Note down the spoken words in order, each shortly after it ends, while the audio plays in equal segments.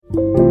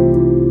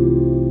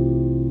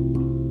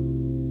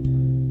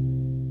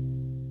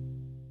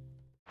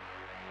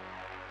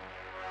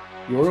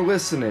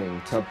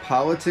listening to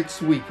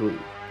Politics Weekly.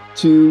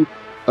 To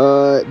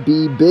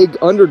be big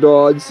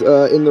underdogs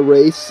in the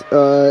race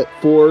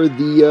for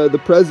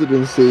the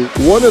presidency.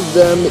 One of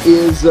them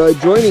is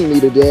joining me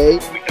today.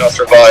 We cannot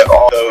survive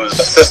all those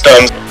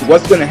systems.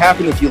 What's going to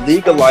happen if you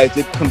legalize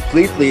it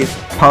completely?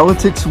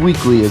 Politics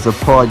Weekly is a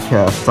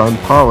podcast on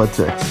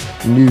politics,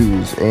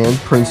 news, and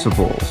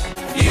principles.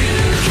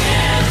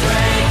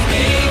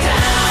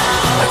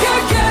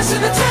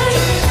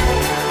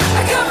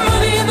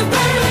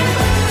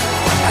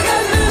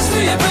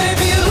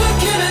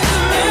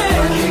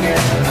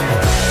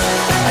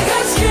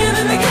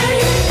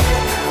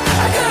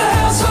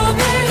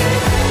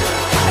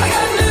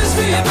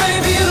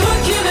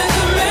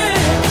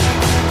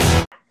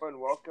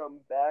 Welcome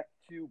back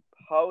to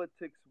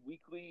Politics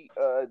Weekly.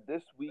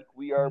 This week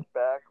we are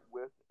back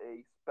with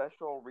a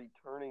special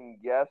returning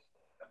guest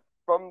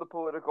from the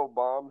Political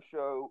Bomb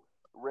Show,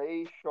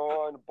 Ray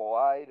Sean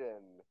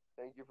Blyden.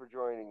 Thank you for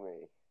joining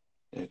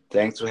me.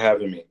 Thanks for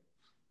having me.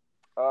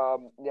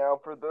 Now,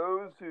 for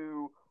those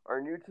who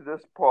are new to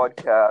this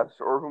podcast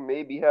or who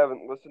maybe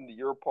haven't listened to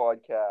your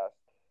podcast,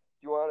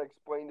 do you want to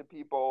explain to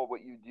people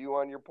what you do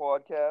on your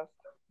podcast?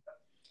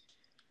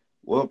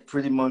 Well,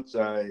 pretty much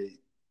I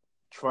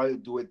try to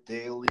do it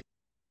daily,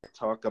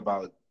 talk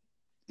about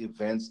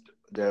events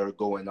that are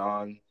going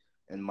on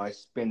and my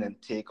spin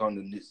and take on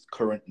the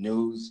current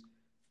news,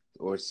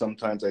 or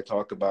sometimes I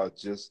talk about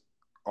just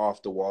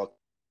off the wall.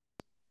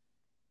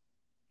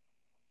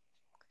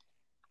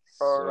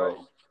 All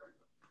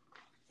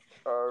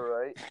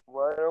right.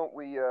 Why don't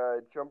we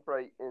jump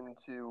right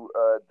into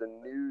the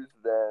news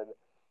then?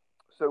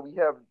 So we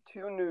have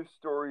two news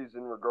stories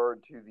in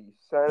regard to the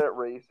Senate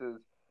races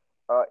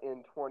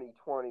in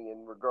 2020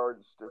 in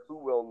regards to who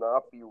will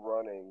not be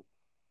running.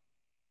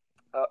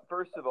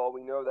 First of all,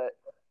 we know that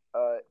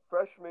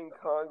freshman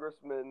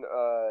Congressman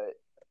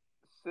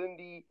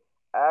Cindy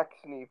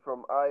Axne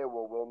from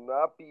Iowa will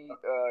not be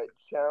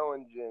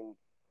challenging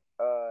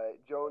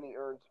Joni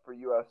Ernst for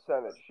U.S.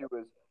 Senate. She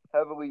was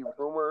heavily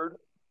rumored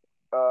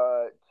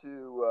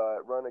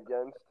to run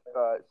against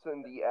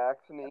Cindy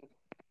Axne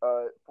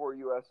for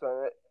U.S.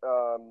 Senate.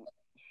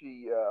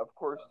 She, of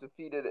course,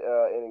 defeated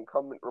an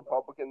incumbent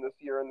Republican this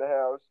year in the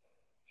House.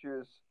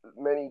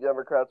 Many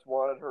Democrats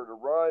wanted her to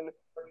run,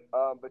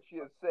 but she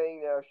is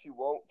saying now she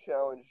won't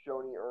challenge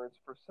Joni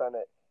Ernst for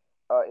Senate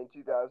in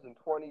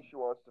 2020. She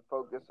wants to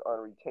focus on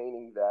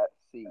retaining that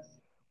seat.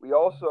 We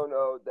also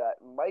know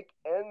that Mike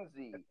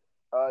Enzi,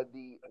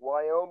 the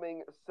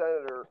Wyoming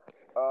senator,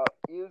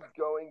 is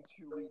going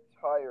to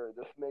retire.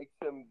 This makes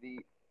him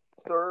the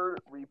third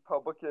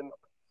Republican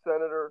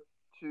senator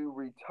to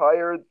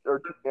retire or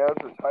to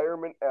announce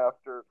retirement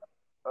after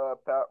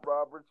Pat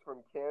Roberts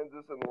from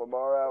Kansas and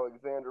Lamar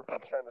Alexander from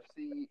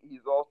Tennessee.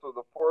 He's also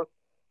the fourth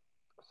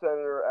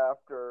senator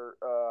after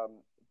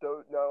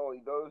not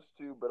only those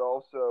two, but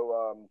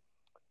also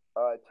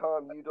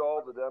Tom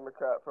Udall, the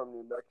Democrat from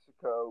New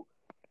Mexico,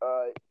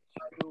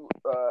 to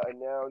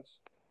announce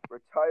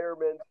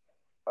retirement.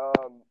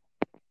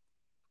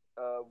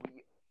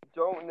 We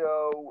don't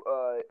know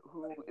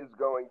who is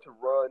going to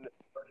run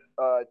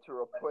to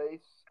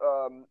replace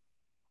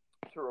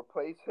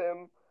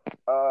him.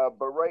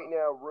 But right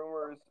now,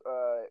 rumor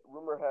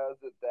has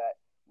it that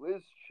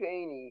Liz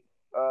Cheney,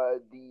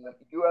 the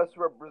U.S.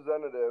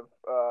 representative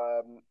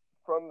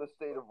from the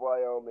state of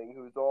Wyoming,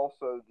 who's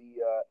also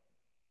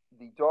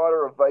the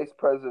daughter of Vice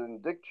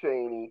President Dick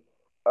Cheney,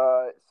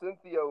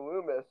 Cynthia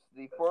Lummis,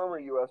 the former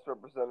U.S.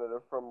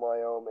 representative from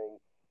Wyoming,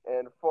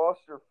 and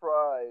Foster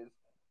Fries,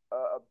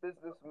 a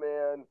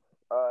businessman,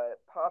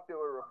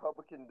 popular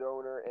Republican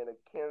donor, and a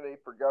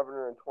candidate for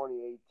governor in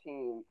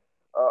 2018,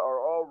 are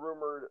all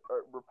rumored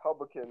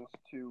Republicans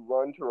to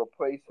run to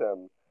replace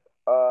him.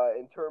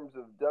 In terms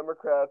of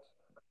Democrats,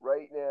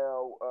 right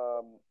now,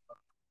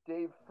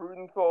 Dave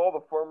Freudenthal,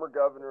 the former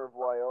governor of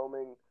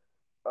Wyoming,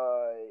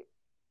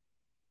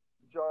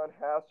 John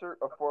Hassert,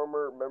 a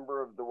former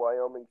member of the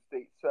Wyoming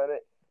State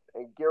Senate,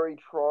 and Gary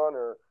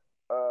Trauner,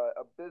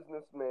 a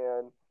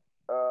businessman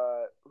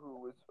who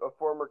was a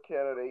former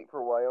candidate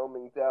for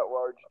Wyoming's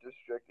at-large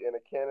district and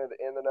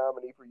the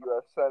nominee for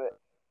U.S. Senate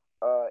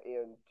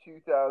in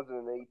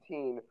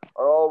 2018,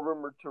 are all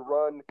rumored to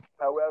run.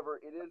 However,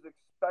 it is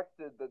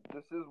expected that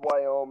this is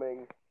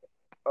Wyoming,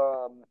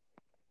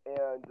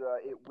 and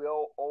it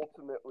will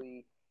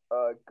ultimately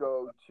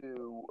go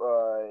to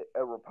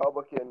a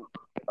Republican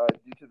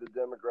due to the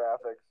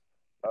demographics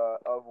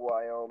of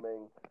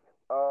Wyoming.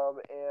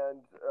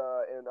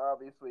 And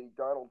obviously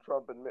Donald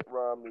Trump and Mitt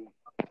Romney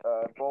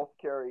both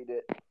carried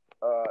it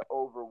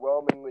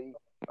overwhelmingly.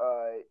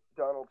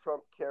 Donald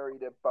Trump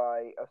carried it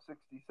by a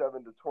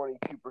 67 to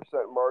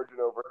 22% margin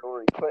over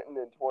Hillary Clinton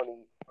in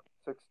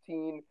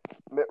 2016.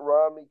 Mitt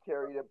Romney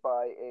carried it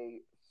by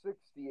a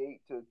 69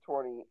 to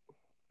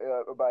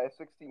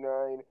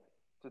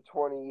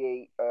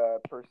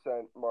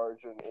 28%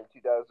 margin in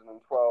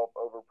 2012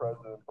 over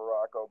President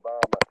Barack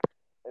Obama.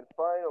 And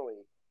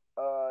finally,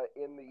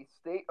 in the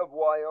state of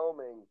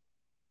Wyoming,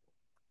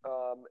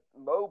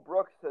 Mo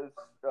Brooks has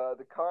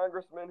the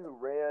congressman who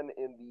ran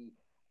in the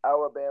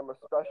Alabama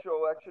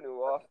special election,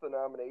 who lost the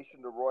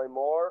nomination to Roy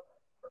Moore.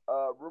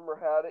 Rumor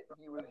had it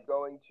he was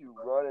going to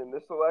run in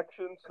this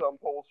election. Some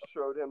polls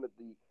showed him at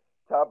the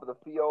top of the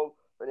field,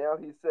 but now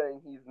he's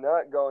saying he's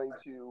not going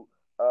to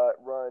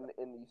run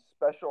in the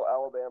special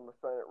Alabama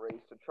Senate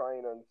race to try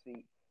and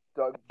unseat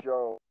Doug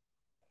Jones.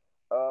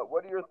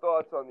 What are your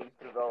thoughts on these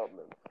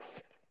developments?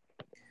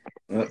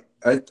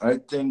 I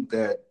think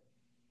that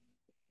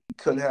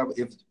could have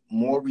if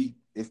more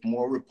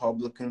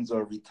Republicans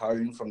are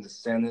retiring from the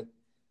Senate.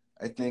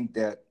 I think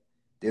that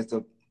there's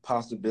a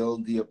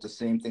possibility of the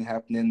same thing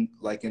happening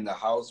like in the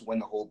House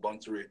when a whole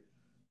bunch of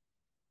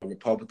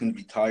Republicans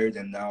retired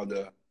and now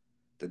the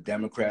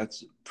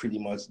Democrats pretty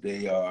much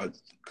they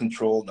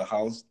control the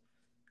House.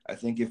 I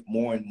think if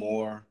more and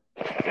more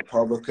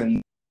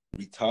Republicans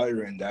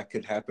retire, and that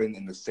could happen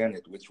in the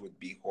Senate, which would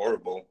be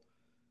horrible,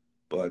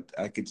 but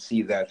I could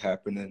see that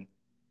happening.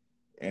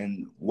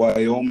 And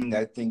Wyoming,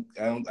 I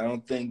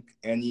don't think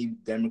any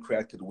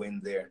Democrat could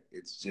win there.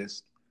 It's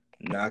just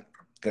not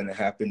going to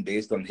happen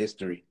based on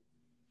history.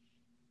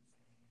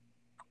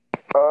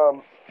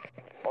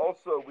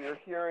 Also, we're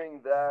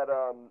hearing that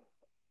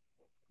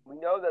we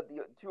know that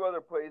the two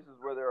other places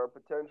where there are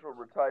potential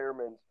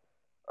retirements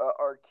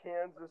are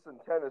Kansas and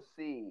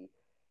Tennessee,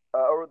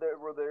 or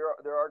where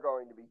there are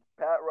going to be.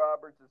 Pat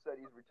Roberts has said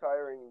he's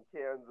retiring in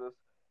Kansas,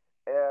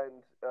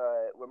 and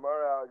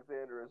Lamar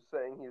Alexander is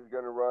saying he's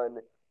going to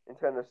run in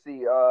Tennessee.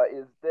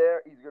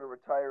 He's going to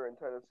retire in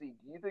Tennessee.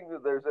 Do you think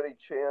that there's any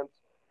chance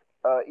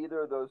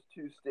either of those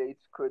two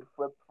states could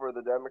flip for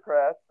the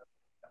Democrats?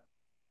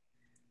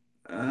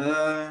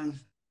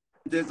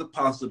 There's a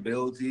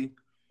possibility.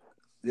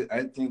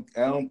 I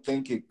don't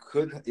think it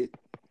could.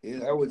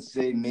 I would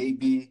say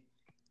maybe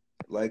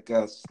like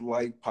a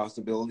slight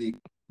possibility.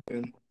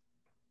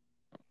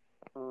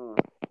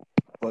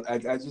 But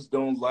I just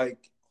don't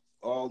like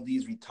all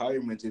these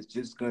retirements. It's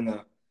just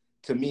to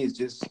me, it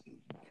just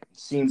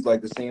seems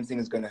like the same thing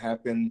is gonna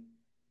happen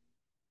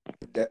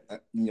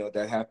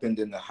that happened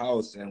in the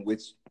House, and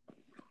which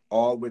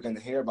all we're gonna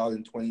hear about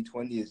in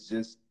 2020 is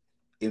just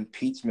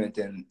impeachment,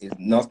 and is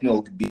nothing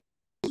will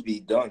be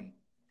done.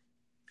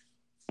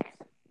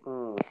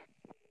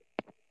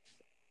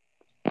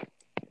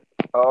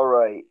 All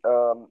right.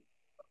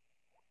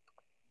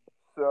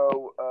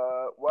 So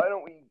why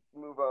don't we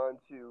move on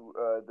to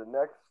the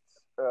next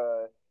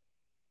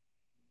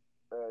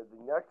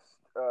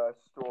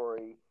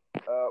story,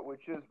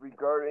 which is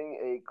regarding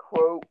a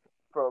quote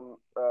from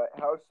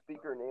House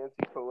Speaker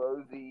Nancy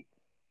Pelosi,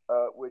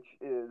 which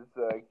is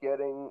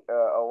getting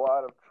a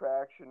lot of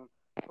traction.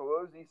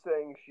 Pelosi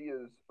saying she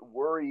is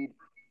worried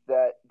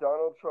that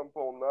Donald Trump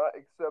will not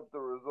accept the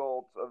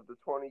results of the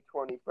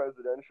 2020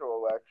 presidential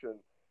election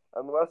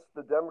unless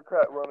the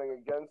Democrat running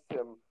against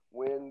him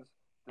wins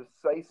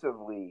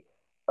decisively.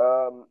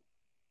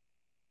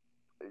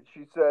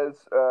 She says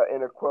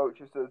in a quote,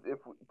 she says,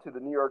 to the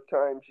New York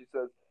Times, she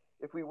says,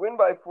 if we win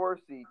by 4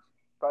 seats,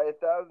 by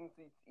 1,000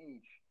 seats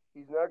each,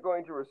 he's not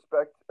going to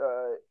respect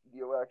the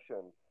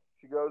election.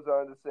 She goes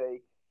on to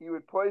say, he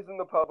would poison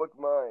the public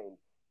mind.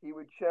 He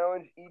would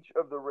challenge each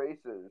of the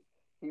races.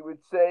 He would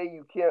say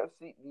you can't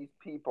seat these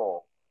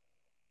people.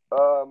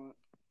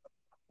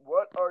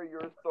 What are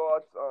your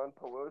thoughts on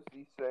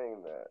Pelosi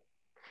saying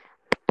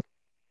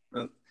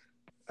that?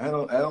 I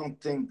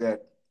don't think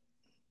that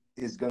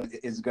is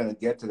gonna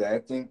get to that. I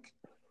think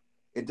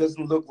it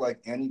doesn't look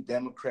like any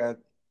Democrat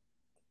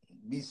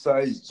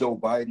besides Joe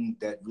Biden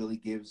that really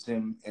gives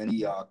him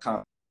any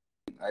confidence.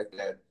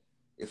 That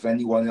if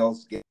anyone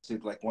else gets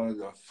it, like one of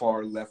the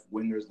far left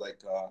wingers,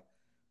 like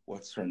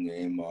what's her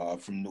name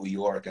from New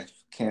York? I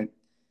can't.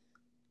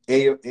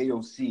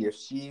 AOC. If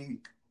she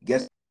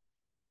gets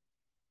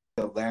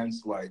a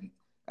landslide,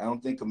 I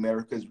don't think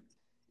America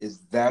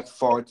is that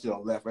far to the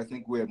left. I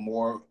think we're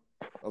more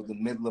of the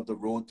middle of the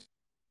road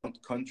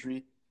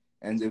country,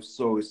 and if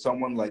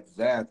someone like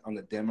that on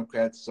the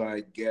Democrat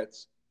side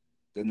gets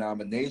the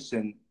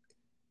nomination,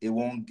 it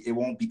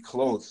won't be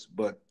close.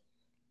 But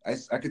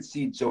I could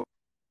see Joe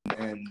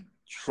and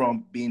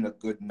Trump being a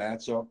good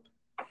matchup.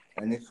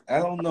 And if I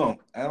don't know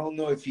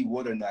if he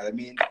would or not. I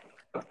mean,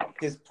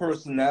 his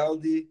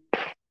personality,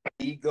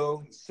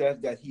 ego says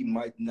that he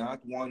might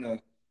not want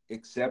to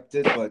accept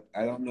it, but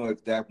I don't know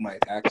if that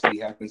might actually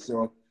happen.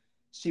 So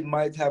she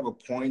might have a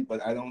point,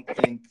 but I don't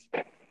think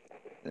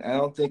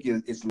it'll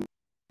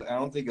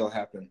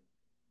happen.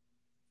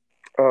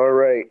 All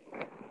right.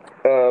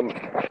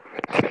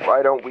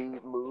 Why don't we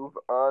move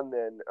on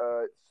then?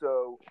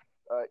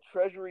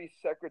 Treasury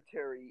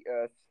Secretary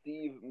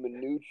Steve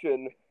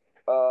Mnuchin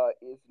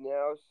is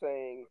now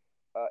saying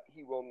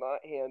he will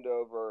not hand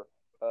over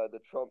the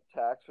Trump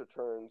tax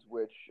returns,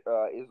 which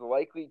is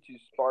likely to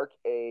spark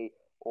a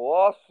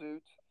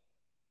lawsuit.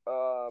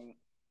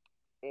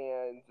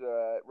 And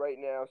right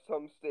now,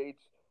 some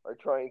states are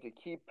trying to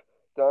keep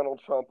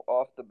Donald Trump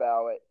off the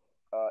ballot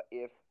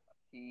if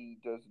he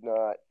does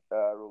not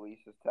release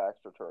his tax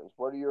returns.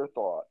 What are your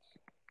thoughts?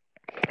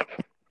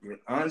 Yeah,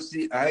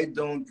 honestly, I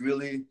don't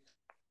really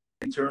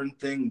return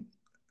thing.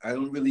 I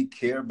don't really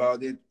care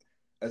about it.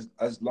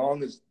 as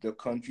long as the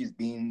country's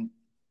being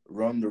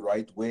run the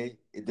right way,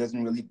 it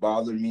doesn't really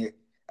bother me.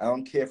 I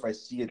don't care if I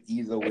see it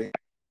either way,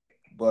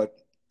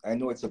 but I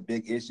know it's a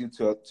big issue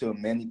to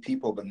many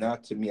people, but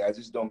not to me. I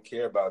just don't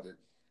care about it.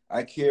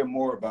 I care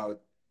more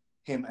about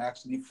him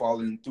actually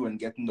following through and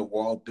getting the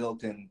wall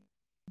built and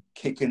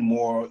kicking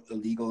more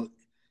illegal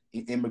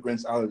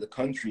immigrants out of the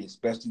country,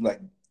 especially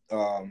like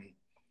um,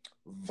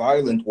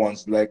 violent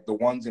ones, like the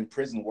ones in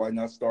prison. Why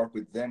not start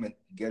with them and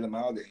get them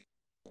out of there?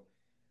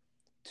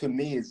 To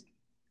me,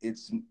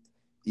 it's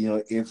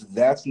if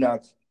that's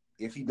not,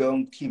 if he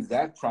don't keep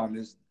that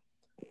promise,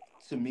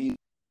 to me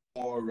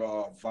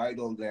more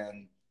vital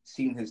than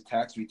seeing his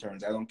tax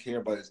returns. I don't care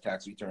about his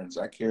tax returns.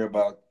 I care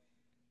about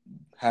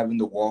having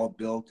the wall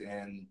built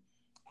and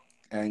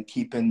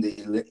keeping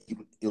the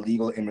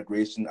illegal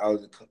immigration out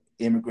of the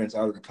immigrants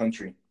out of the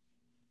country.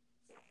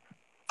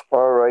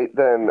 All right,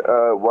 then.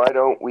 Why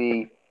don't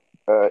we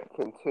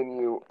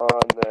continue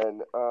on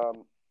then?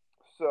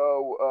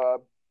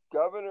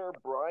 Governor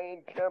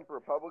Brian Kemp,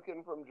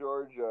 Republican from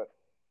Georgia,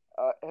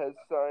 has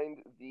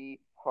signed the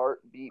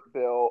heartbeat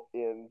bill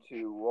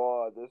into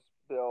law. This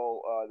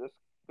bill,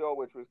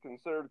 which was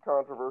considered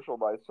controversial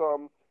by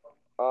some,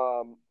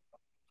 um,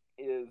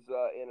 is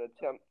an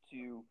attempt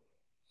to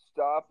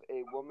stop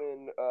a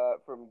woman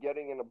from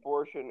getting an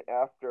abortion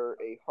after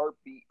a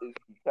heartbeat is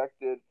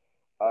detected,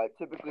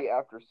 typically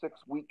after 6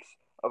 weeks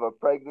of a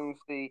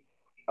pregnancy.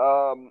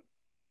 Um,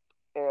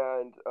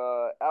 and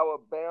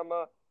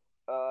Alabama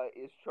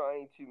is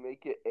trying to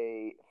make it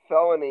a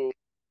felony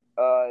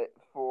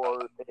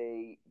for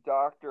a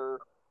doctor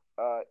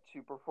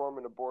to perform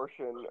an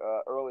abortion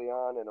early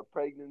on in a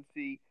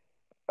pregnancy.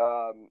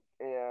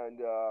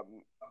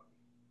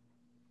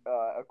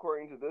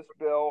 According to this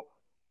bill,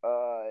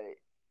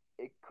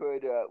 it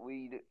could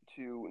lead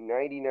to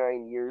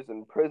 99 years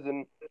in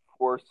prison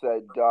for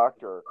said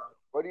doctor.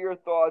 What are your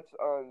thoughts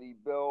on the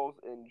bills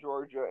in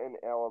Georgia and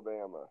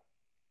Alabama?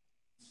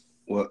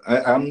 Well,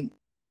 I'm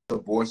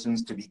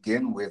abortions to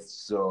begin with,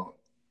 so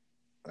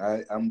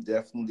I'm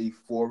definitely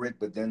for it.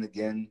 But then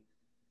again,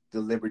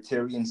 the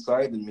libertarian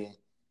side of me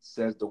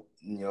says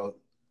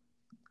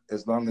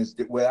as long as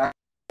I'm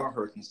not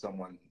hurting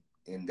someone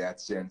in that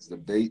sense,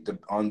 the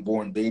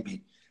unborn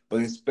baby,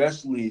 but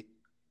especially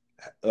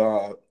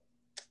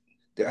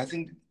I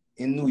think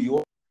in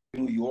New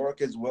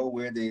York as well,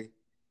 where they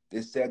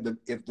said that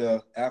if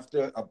the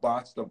after a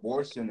botched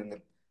abortion and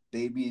the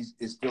baby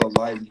is still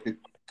alive, you could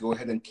go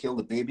ahead and kill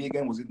the baby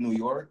again. Was it New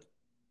York?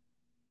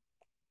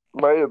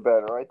 Might have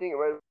been, or I think it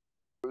might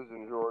have been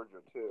in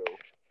Georgia too.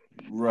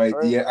 Right.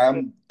 Or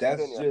Yeah.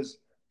 That's Virginia. just.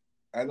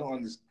 I don't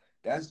understand.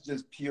 That's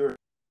just pure.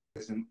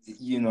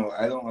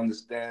 I don't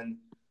understand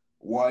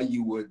why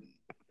you would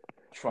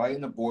try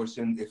an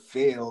abortion, it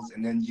fails,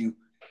 and then you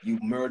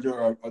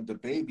murder the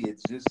baby.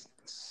 It's just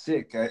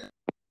sick.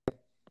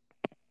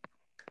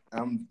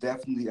 I'm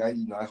definitely.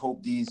 I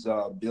hope these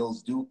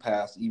bills do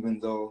pass, even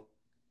though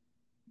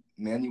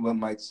many of them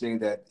might say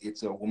that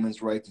it's a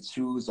woman's right to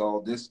choose all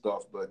this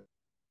stuff. But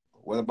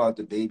what about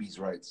the baby's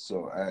rights?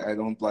 So I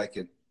don't like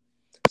it.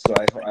 So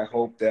I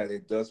hope that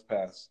it does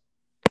pass.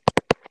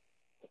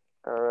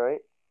 All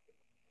right.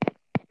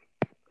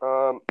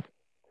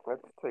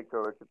 Let's take a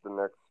look at the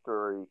next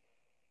story.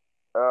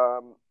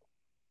 Um,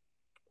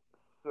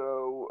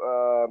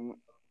 so,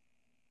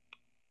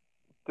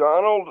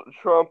 Donald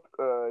Trump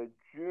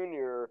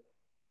Jr.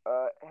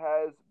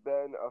 Has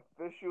been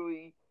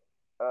officially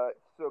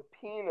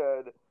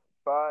subpoenaed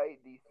by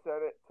the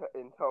Senate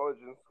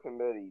Intelligence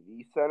Committee.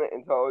 The Senate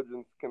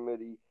Intelligence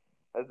Committee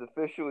has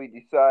officially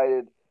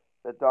decided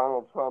that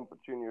Donald Trump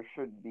Jr.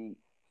 should be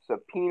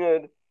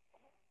subpoenaed,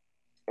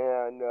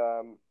 and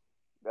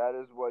that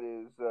is what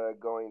is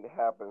going to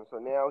happen. So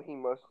now he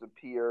must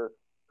appear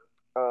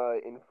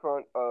in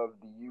front of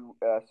the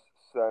U.S.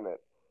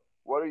 Senate.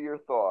 What are your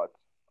thoughts?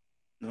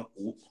 No,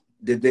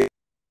 did they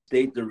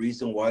state the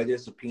reason why they're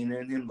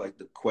subpoenaing him? Like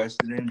the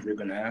questioning they're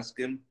gonna ask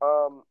him?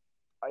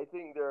 I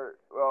think they're.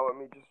 Well, let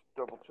me just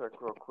double check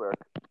real quick.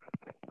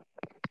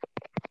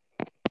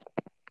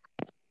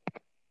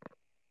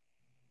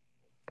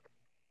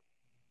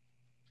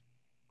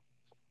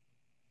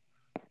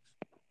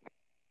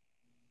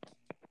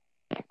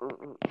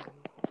 Mm-mm.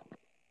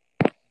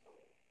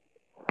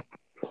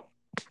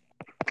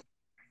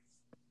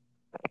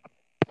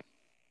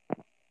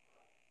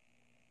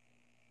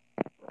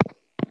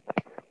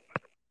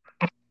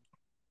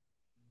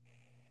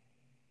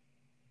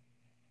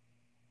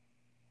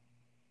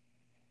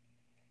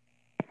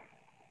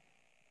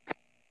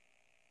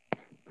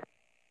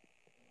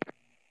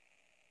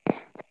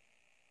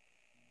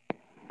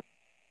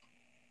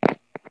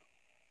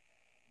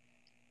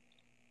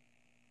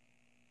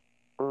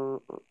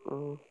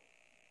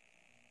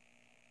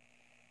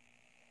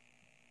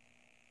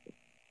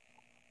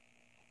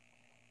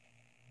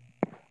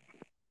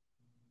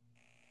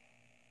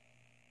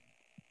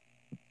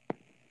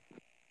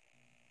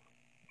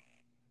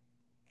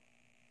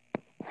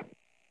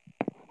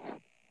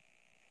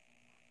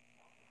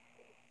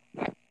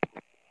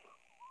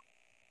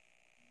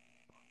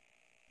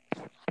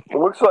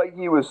 looks like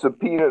he was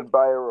subpoenaed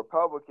by a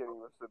Republican. He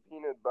was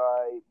subpoenaed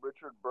by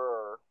Richard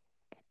Burr.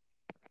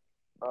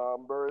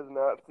 Burr is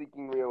not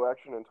seeking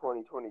re-election in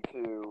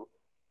 2022.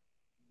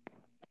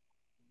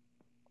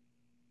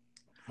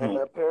 And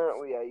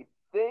apparently, I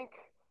think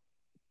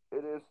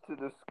it is to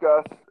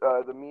discuss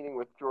the meeting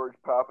with George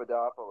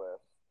Papadopoulos,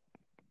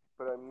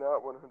 but I'm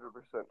not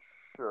 100%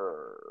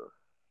 sure.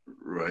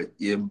 Right.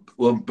 Yeah.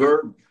 Well,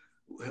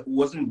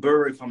 wasn't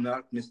Burr, if I'm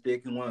not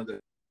mistaken, one of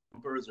the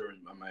Trumpers, or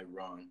am I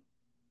wrong?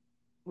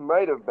 He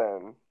might have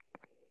been.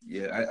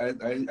 Yeah,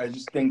 I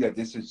just think that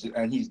this is,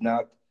 and he's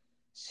not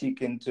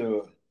seeking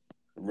to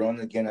run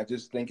again. I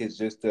just think it's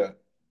just a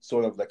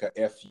sort of like a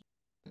F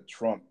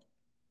Trump.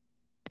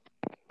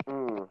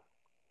 Mm.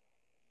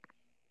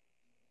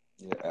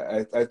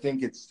 Yeah, I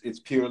think it's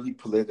purely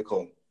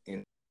political.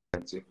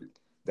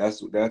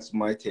 That's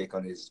my take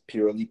on it. It's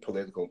purely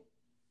political.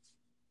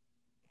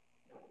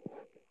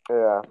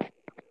 Yeah.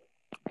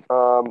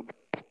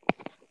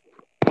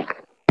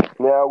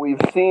 Now we've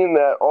seen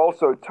that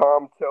also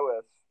Thom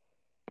Tillis,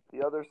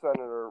 the other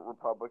senator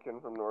Republican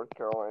from North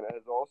Carolina,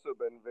 has also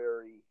been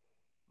very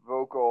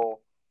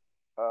vocal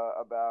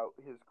about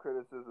his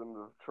criticisms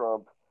of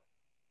Trump.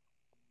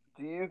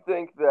 Do you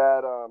think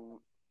that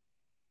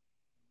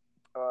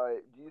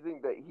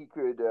he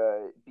could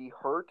be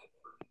hurt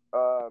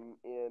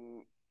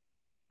in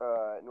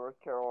North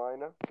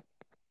Carolina,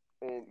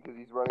 and because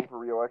he's running for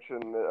re-election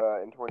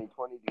in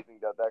 2020? Do you think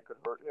that could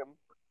hurt him?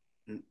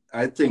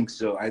 I think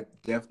so. I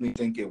definitely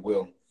think it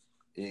will.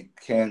 It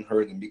can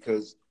hurt him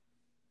because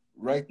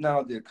right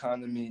now the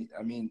economy,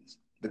 I mean,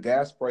 the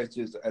gas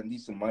prices, at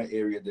least in my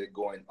area, they're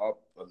going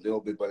up a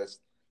little bit, but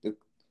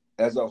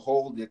as a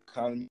whole, the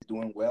economy is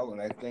doing well.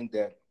 And I think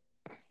that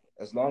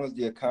as long as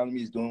the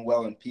economy is doing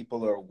well and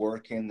people are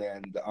working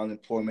and the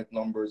unemployment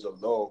numbers are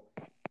low,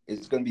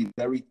 it's going to be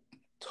very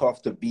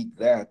tough to beat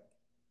that.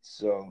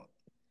 So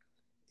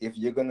if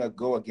you're going to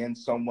go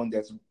against someone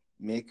that's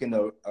making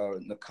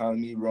an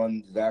economy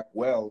run that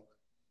well,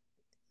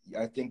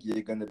 I think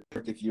you're going to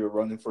hurt if you're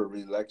running for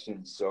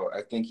re-election. So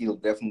I think he'll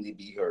definitely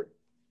be hurt.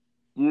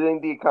 Do you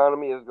think the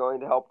economy is going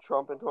to help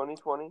Trump in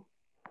 2020?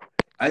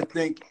 I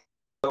think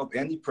help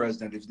any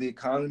president. If the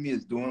economy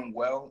is doing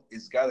well,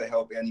 it's got to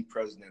help any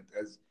president.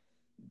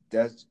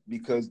 That's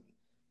because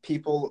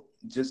people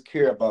just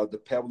care about the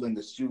pebble in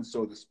the shoe,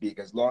 so to speak.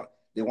 As long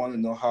they want to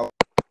know how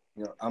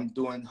I'm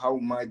doing. How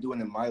am I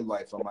doing in my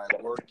life? Am I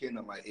working?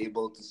 Am I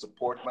able to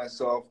support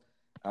myself?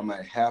 Am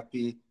I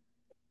happy?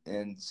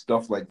 And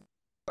stuff like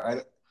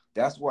that.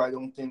 That's why I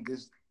don't think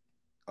this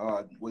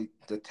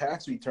the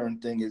tax return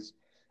thing is.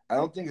 I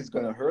don't think it's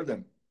going to hurt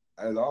them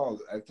at all.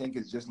 I think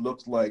it just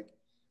looks like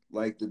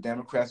the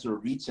Democrats are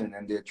reaching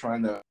and they're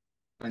trying to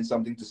find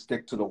something to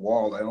stick to the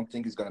wall. I don't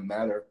think it's going to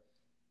matter.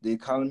 The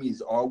economy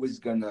is always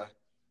going to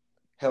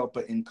help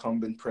an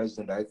incumbent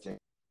president, I think.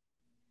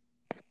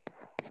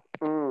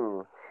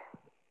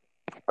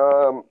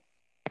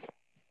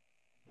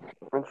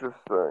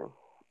 Interesting.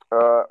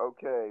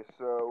 Okay,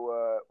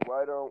 so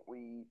why don't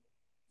we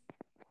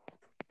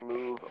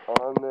move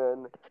on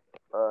then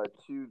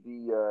to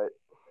the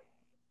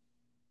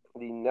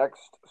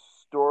next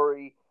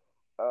story.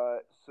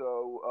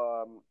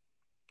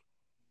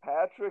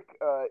 Patrick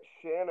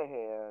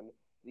Shanahan,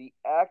 the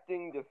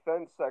acting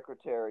defense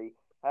secretary,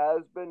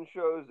 has been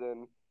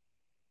chosen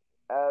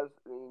as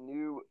the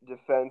new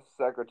defense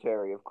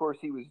secretary. Of course,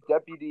 he was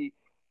deputy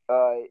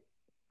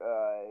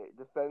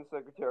defense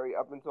secretary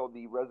up until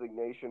the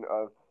resignation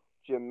of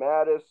Jim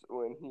Mattis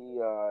when he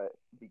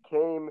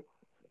became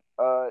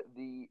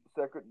the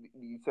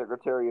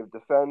Secretary of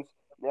Defense.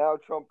 Now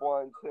Trump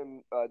wants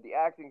him, the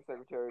acting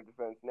Secretary of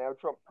Defense. Now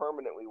Trump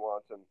permanently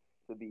wants him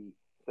to be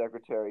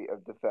Secretary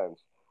of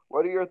Defense.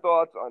 What are your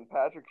thoughts on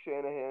Patrick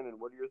Shanahan, and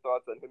what are your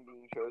thoughts on him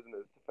being chosen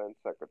as Defense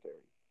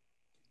Secretary?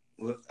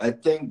 Well, I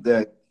think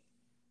that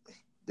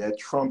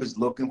Trump is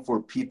looking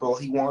for people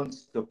he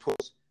wants to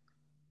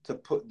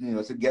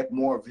get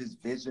more of his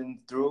vision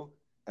through,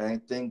 and I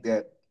think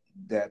that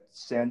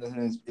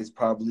Shanahan is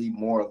probably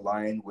more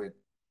aligned with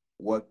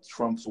what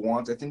Trump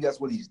wants. I think that's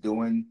what he's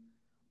doing.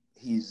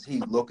 He's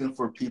looking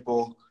for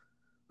people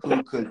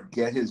who could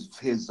get his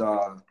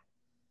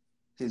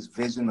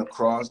vision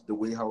across the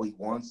way how he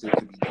wants it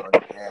to be done,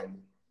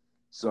 and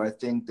so I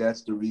think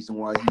that's the reason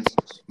why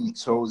he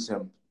chose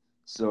him.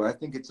 So I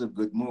think it's a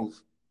good move.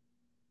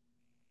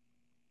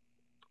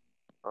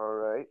 All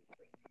right.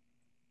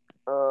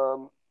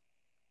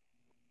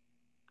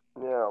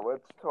 Now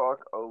let's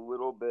talk a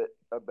little bit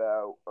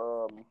about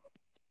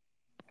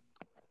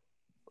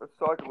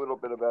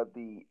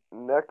the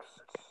next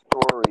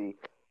story,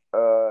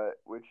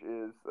 which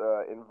is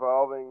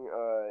involving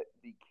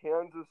the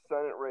Kansas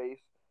Senate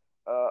race.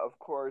 Of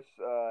course,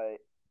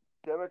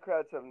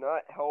 Democrats have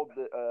not held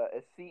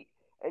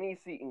any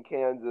seat in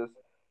Kansas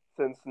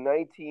since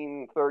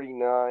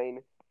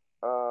 1939.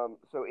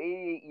 So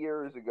 88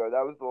 years ago,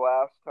 that was the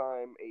last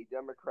time a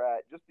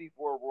Democrat, just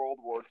before World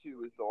War II,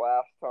 was the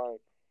last time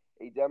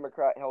a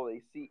Democrat held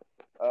a seat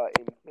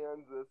in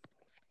Kansas.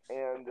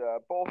 and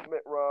both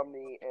Mitt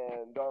Romney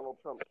and Donald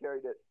Trump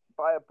carried it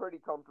by a pretty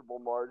comfortable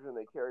margin.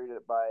 They carried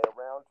it by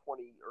around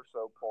 20 or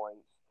so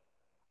points.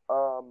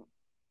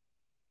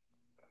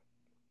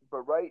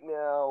 But right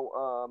now,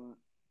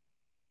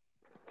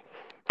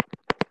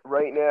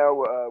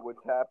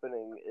 what's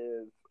happening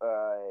is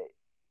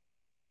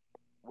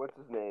what's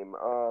his name?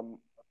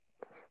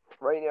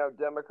 Right now,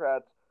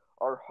 Democrats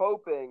are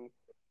hoping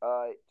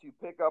to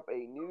pick up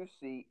a new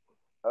seat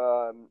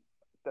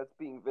that's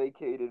being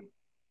vacated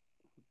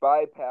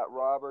by Pat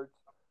Roberts.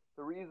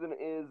 The reason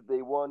is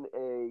they won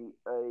a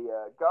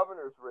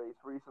governor's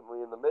race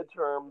recently in the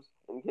midterms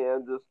in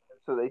Kansas,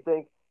 so they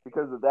think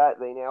because of that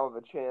they now have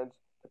a chance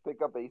to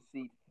pick up a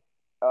seat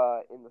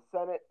in the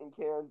Senate in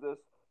Kansas.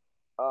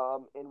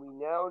 And we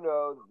now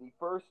know that the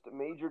first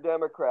major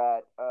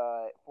Democrat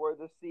for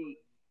the seat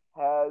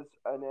has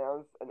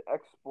announced an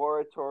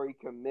exploratory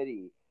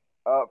committee.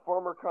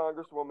 Former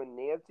Congresswoman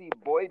Nancy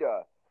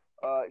Boyda,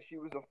 she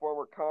was a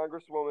former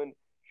Congresswoman.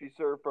 She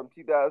served from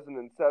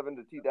 2007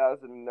 to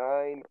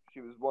 2009.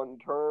 She was one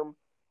term.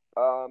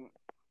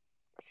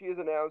 She has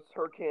announced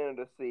her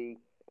candidacy,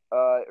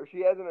 or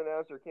she hasn't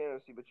announced her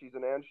candidacy, but she's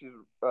announced she's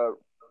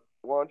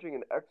launching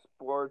an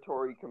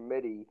exploratory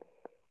committee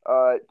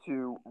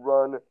to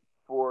run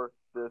for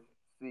this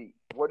seat.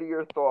 What are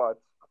your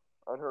thoughts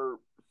on her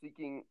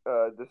seeking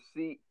the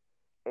seat,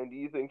 and do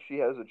you think she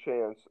has a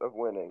chance of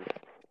winning?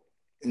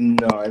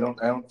 No, I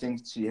don't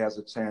think she has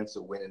a chance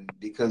of winning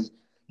because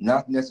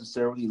not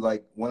necessarily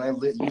like when I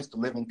used to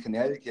live in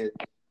Connecticut,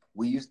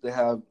 we used to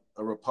have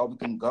a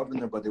Republican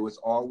governor, but there was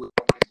always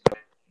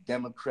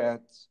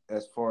Democrats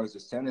as far as the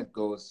Senate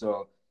goes.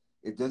 So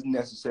it doesn't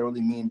necessarily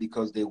mean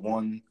because they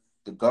won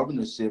the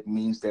governorship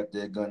means that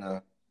they're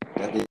gonna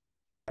that they.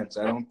 I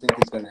don't think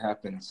it's gonna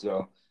happen.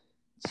 So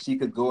she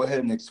could go ahead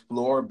and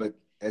explore, but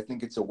I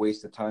think it's a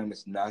waste of time.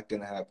 It's not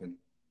gonna happen.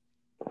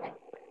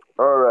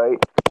 All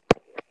right.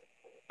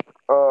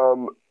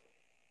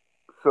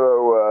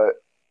 So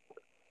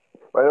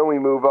why don't we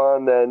move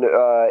on then?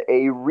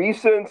 A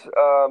recent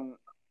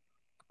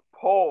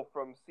poll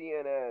from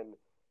CNN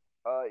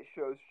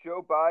shows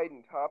Joe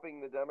Biden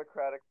topping the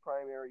Democratic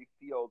primary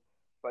field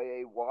by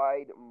a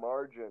wide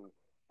margin.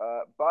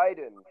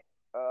 Biden,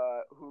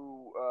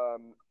 who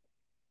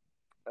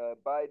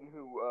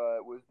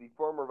was the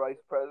former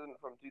vice president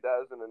from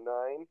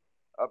 2009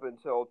 up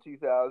until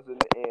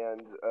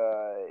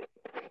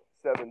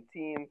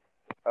 2017.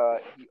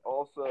 He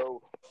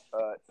also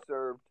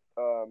served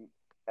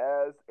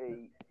as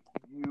a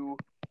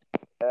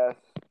U.S.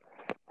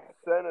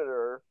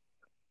 senator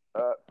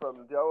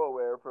from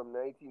Delaware from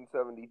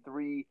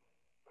 1973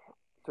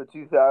 to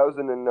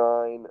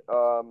 2009.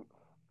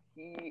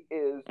 He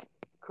is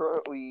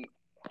currently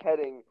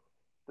heading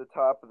the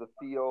top of the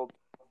field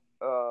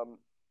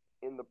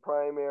in the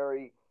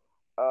primary.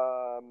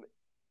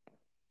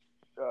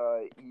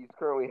 He's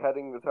currently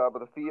heading the top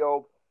of the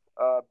field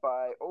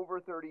by over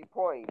 30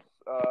 points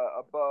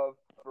above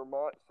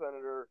Vermont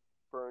Senator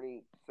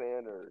Bernie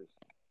Sanders.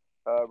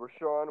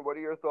 Rashawn, what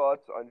are your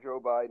thoughts on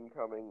Joe Biden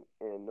coming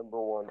in number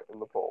one in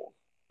the polls?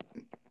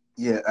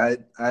 Yeah,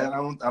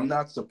 I'm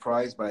not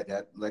surprised by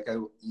that. Like I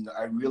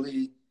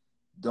really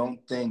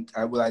don't think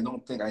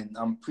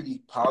I'm pretty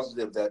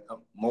positive that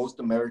most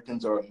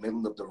Americans are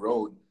middle of the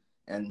road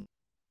and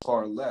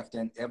far left,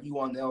 and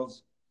everyone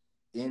else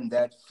in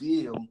that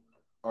field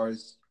are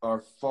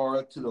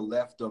far to the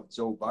left of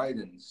Joe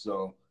Biden.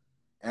 So,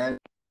 and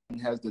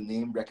has the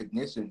name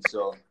recognition.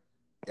 So,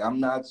 I'm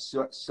not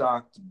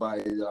shocked by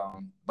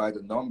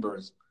the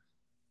numbers,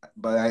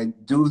 but I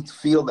do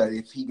feel that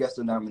if he gets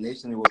the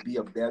nomination, it will be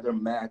a better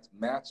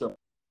matchup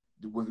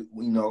with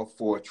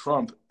for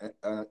Trump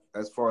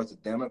as far as the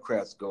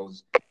Democrats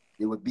goes.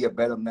 It would be a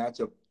better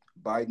matchup,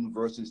 Biden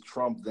versus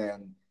Trump,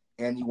 than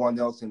anyone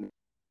else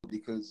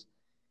because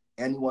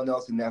anyone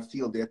else in that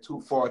field, they're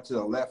too far to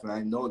the left. And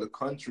I know the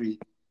country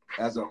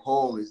as a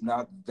whole is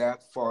not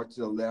that far to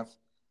the left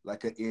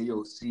like an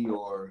AOC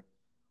or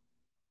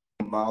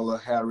Kamala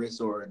Harris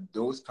or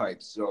those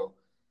types. So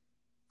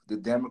the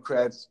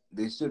Democrats,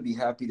 they should be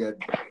happy that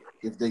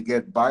if they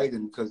get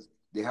Biden because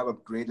they have a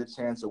greater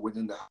chance of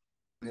winning the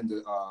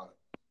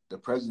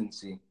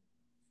presidency.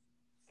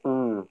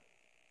 All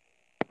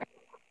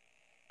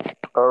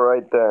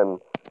right then.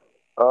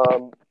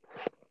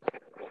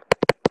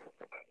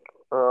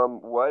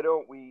 Why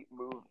don't we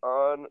move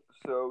on?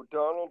 So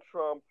Donald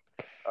Trump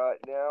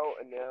now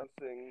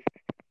announcing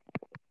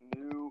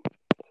new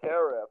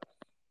tariffs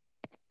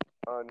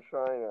on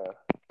China.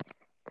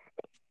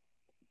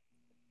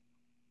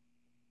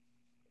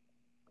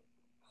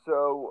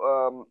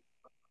 So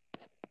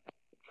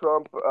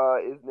Trump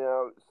is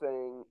now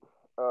saying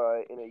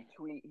in a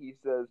tweet, he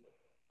says,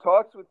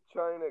 talks with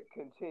China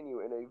continue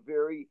in a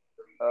very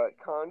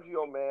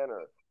conjugal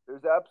manner.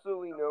 There's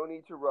absolutely no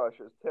need to rush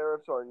as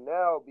tariffs are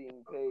now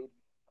being paid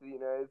to the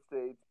United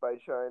States by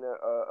China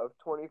of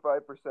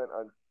 25%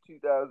 on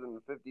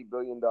 $2,050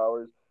 billion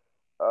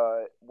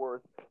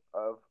worth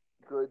of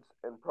goods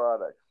and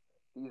products.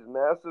 These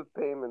massive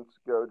payments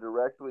go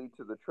directly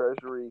to the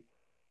treasury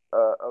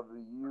of the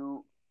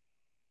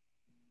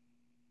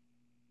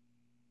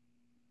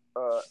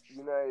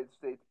United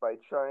States by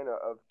China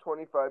of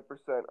 25%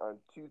 on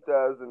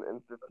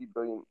 2,050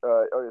 billion.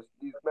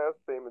 These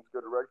massive payments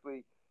go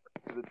directly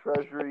to the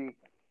Treasury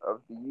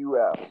of the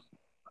U.S.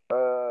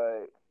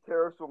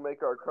 Tariffs will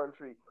make our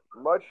country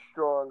much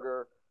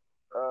stronger,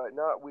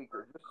 not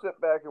weaker. Just sit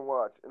back and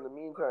watch. In the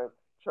meantime,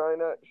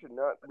 China should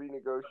not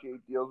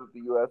renegotiate deals with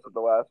the U.S. at the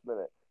last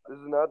minute. This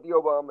is not the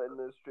Obama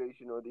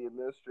administration or the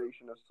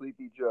administration of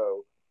Sleepy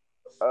Joe,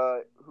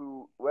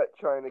 who let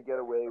China get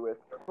away with,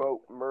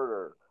 quote,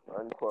 murder,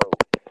 unquote.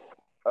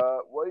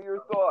 What are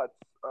your thoughts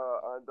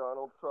on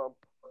Donald Trump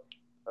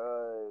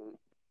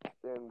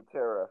and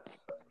tariffs?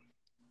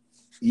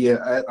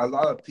 Yeah, a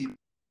lot of people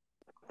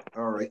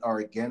are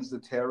against the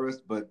tariffs,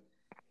 but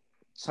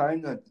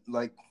China,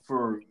 like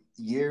for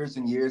years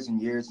and years and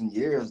years and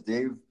years,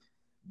 they've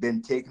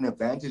been taking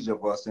advantage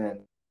of us.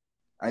 And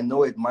I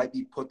know it might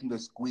be putting the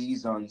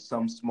squeeze on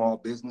some small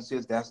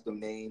businesses. That's the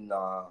main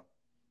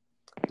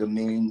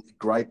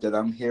gripe that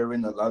I'm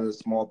hearing. A lot of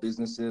small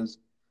businesses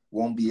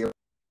won't be able to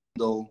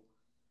handle,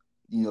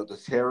 the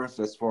tariff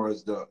as far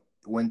as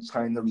when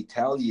China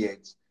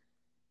retaliates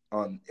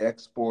on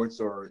exports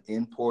or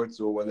imports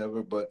or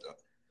whatever. But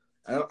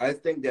I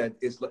think that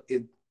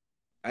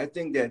I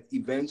think that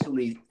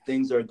eventually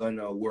things are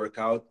gonna work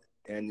out,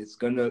 and it's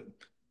gonna,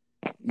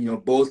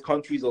 both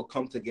countries will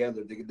come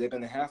together. They're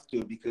gonna have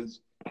to,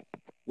 because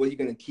what are you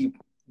gonna keep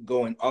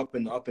going up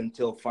and up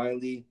until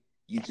finally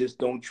you just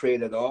don't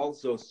trade at all?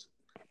 So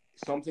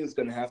something's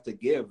gonna have to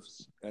give,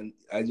 and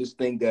I just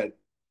think that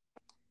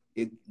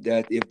if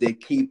they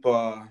keep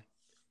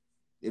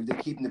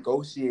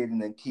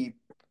negotiating and keep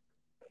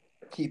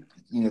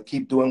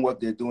doing what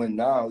they're doing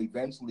now,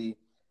 eventually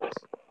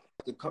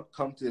to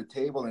come to the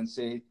table and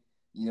say,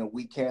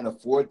 we can't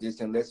afford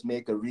this, and let's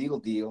make a real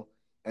deal,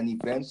 and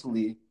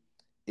eventually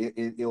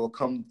it will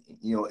come,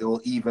 it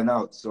will even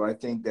out. So I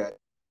think that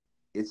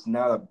it's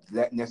not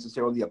that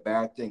necessarily a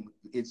bad thing.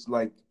 It's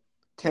like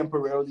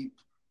temporarily,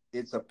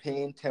 it's a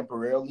pain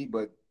temporarily,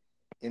 but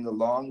in the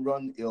long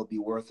run, it'll be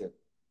worth it.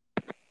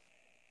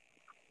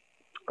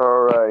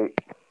 All right.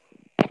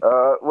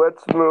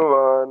 Let's move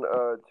on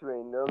to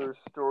another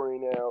story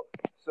now.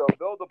 So,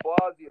 Bill de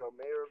Blasio,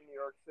 mayor of New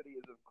York City,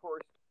 is, of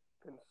course,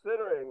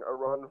 considering a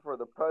run for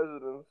the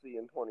presidency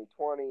in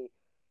 2020.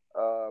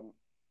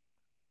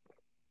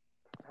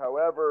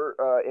 However,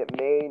 it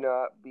may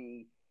not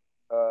be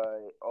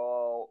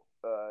all.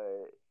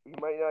 He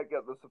might not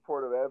get the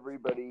support of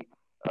everybody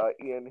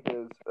in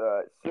his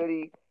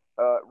city.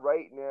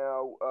 Right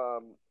now,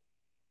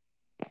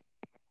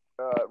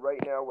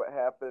 what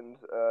happened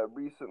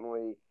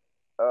recently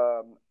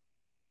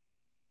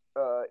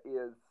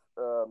is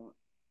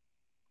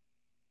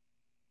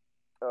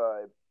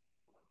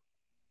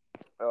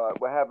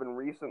what happened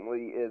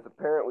recently is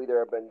apparently there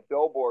have been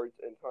billboards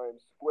in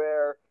Times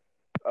Square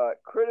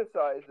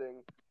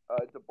criticizing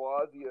de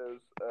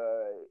Blasio's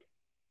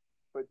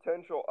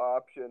potential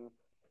option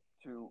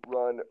to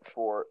run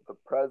for the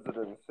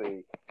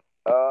presidency.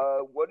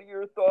 What are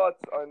your thoughts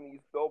on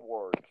these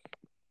billboards?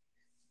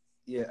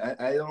 Yeah,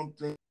 I don't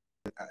think.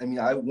 I mean,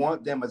 I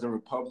want them as a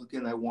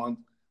Republican. I want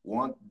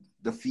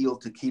the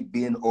field to keep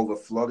being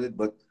overflooded,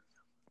 but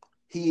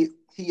he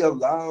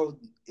allowed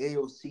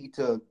AOC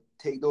to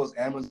take those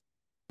Amazons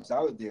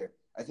out of there.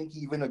 I think he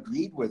even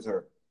agreed with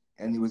her,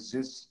 and it was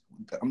just.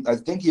 I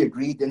think he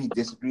agreed, then he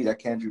disagreed. I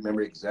can't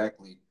remember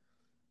exactly,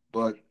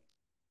 but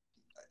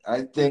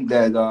I think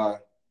that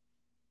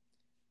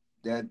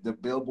that the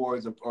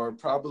billboards are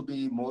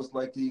probably most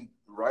likely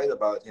right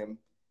about him.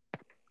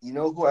 You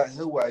know who I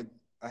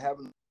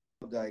haven't,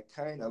 that I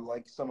kind of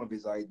like some of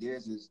his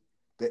ideas is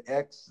the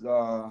ex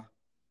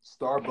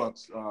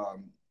Starbucks.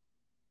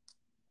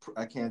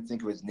 I can't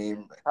think of his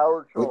name.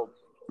 Howard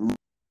Schultz.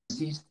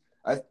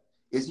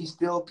 Is he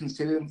still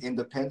considered an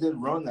independent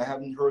run? I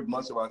haven't heard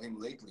much about him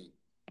lately.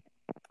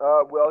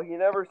 Well, he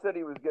never said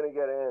he was going to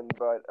get in,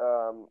 but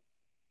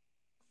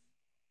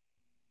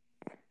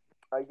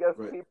I guess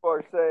right. People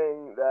are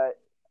saying that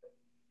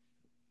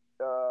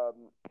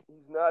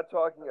he's not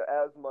talking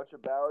as much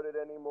about it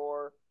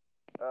anymore.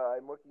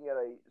 I'm looking at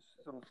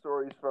some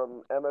stories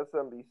from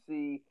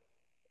MSNBC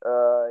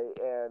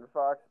and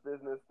Fox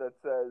Business that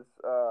says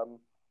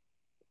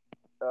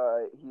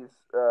he's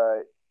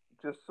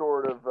just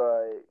sort of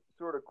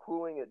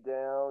cooling it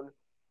down,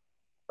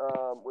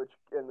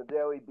 and the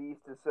Daily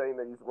Beast is saying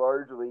that he's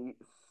largely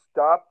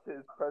stopped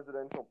his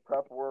presidential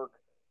prep work,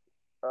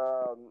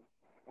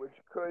 which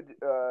could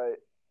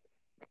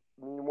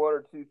mean one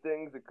or two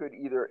things. It could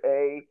either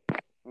A,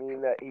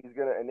 mean that he's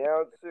going to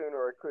announce soon,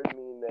 or it could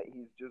mean that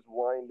he's just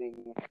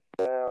winding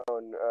down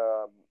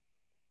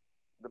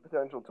the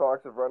potential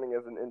talks of running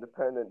as an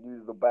independent due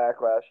to the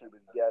backlash he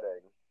was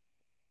getting.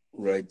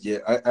 Right. Yeah.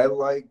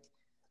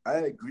 I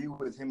agree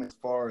with him as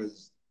far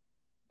as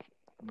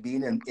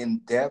being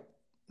in depth.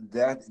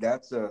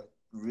 That's a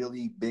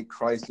really big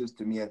crisis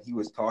to me, and he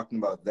was talking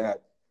about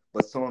that.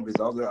 But some of his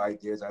other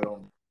ideas, I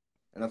don't.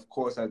 And of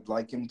course, I'd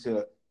like him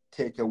to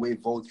take away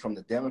votes from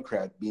the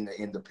Democrat, being an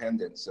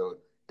independent. So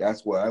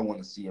that's why I want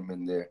to see him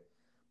in there.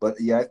 But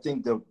yeah, I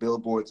think the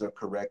billboards are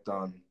correct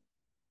on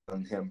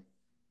on him.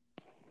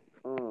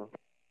 Mm.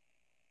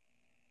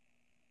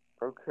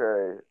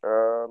 Okay.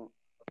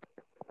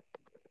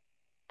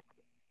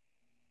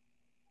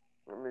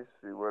 Let me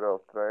see. What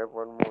else? Did I have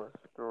one more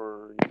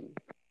story?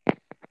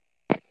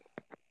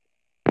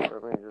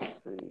 Let me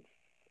just see.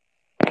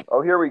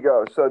 Oh, here we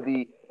go. So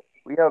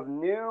we have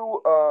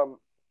new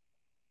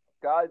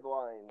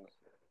guidelines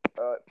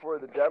for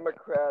the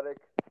Democratic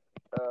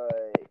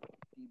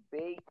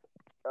debate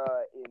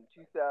in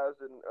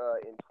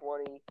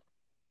 2020.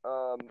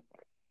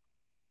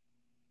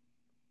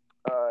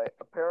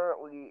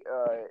 Apparently,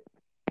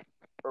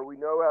 or we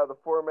know how the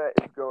format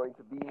is going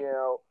to be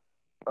now.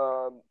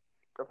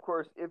 Of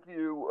course, if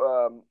you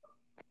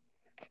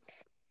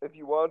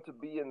want to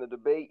be in the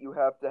debate, you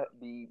have to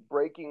be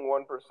breaking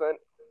 1%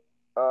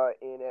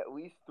 in at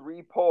least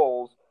 3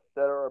 polls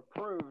that are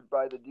approved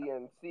by the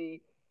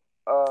DNC.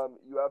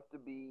 You have to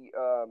be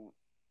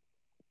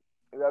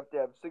you have to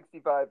have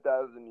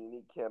 65,000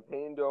 unique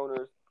campaign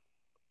donors,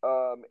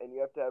 and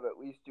you have to have at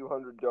least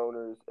 200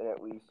 donors in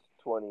at least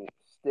 20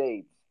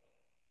 states.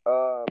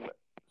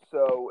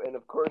 And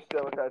of course,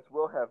 Democrats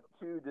will have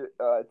 2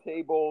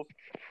 tables.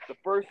 The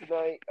first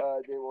night,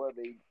 they will have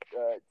a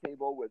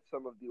table with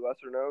some of the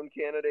lesser-known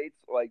candidates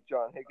like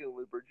John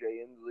Hickenlooper,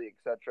 Jay Inslee,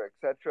 etc.,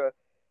 etc.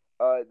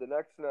 The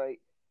next night,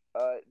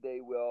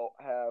 they will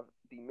have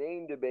the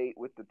main debate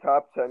with the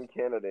top 10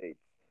 candidates.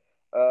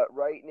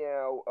 Right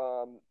now,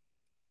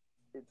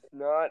 it's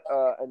not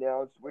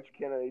announced which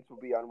candidates will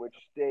be on which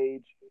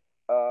stage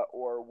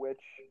or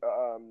which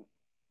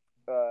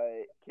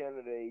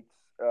candidates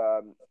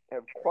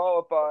have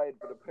qualified,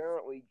 but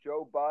apparently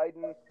Joe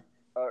Biden,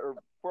 or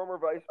former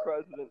Vice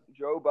President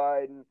Joe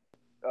Biden,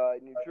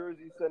 New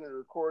Jersey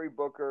Senator Cory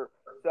Booker,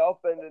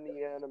 South Bend,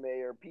 Indiana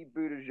Mayor Pete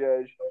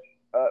Buttigieg,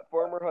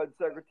 former HUD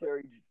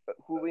Secretary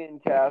Julian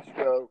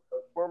Castro,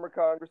 former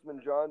Congressman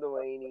John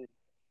Delaney,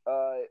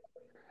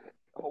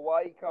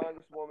 Hawaii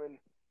Congresswoman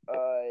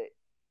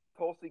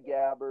Tulsi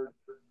Gabbard,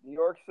 New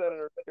York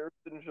Senator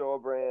Kirsten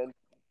Gillibrand,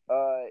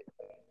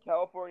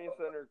 California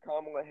Senator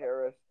Kamala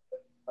Harris,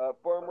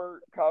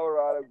 former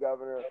Colorado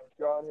Governor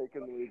John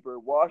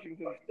Hickenlooper,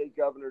 Washington State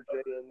Governor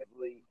Jay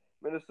Inslee,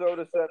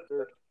 Minnesota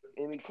Senator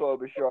Amy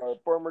Klobuchar,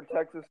 former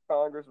Texas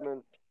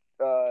Congressman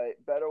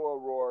Beto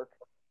O'Rourke,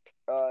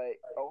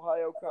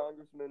 Ohio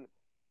Congressman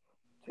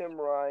Tim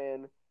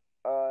Ryan,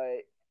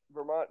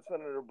 Vermont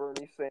Senator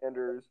Bernie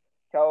Sanders,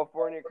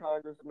 California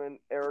Congressman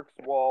Eric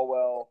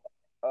Swalwell,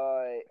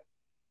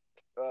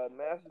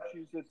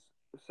 Massachusetts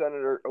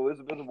Senator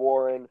Elizabeth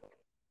Warren,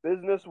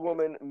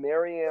 businesswoman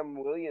Marianne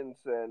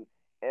Williamson,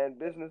 and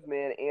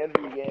businessman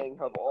Andrew Yang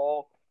have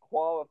all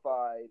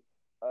qualified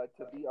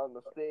to be on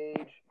the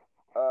stage.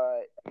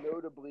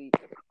 Notably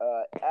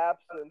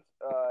absent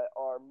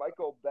are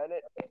Michael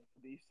Bennet,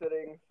 the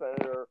sitting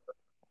senator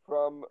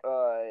from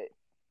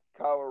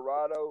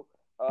Colorado,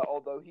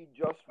 although he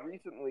just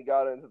recently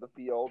got into the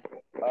field,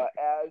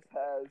 as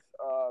has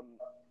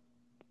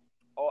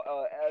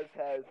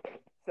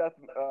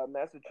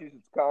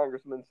Massachusetts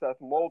Congressman Seth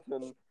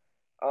Moulton.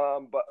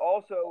 But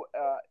also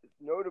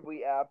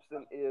notably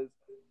absent is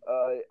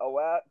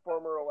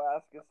former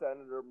Alaska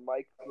Senator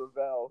Mike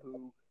Gravel,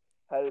 who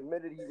had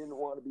admitted he didn't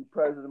want to be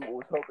president but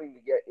was hoping to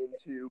get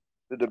into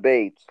the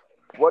debates.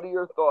 What are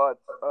your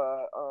thoughts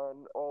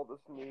on all this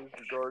news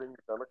regarding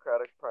the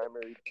Democratic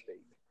primary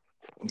debate?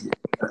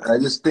 I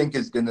just think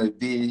it's going to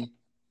be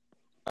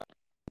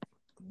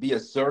a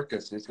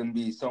circus. It's going to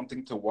be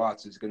something to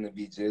watch. It's going to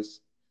be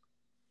just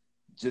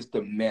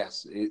a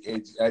mess.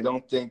 I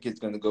don't think it's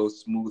going to go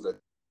smooth. I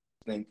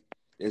think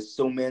there's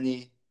so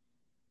many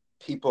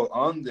people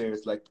on there.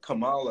 It's like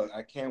Kamala.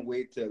 I can't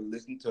wait to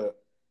listen to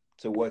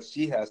what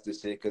she has to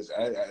say, because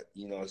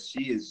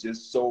she is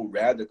just so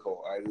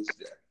radical.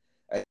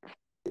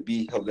 It'd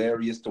be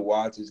hilarious to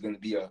watch. It's going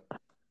to be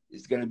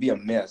a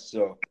mess.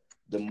 So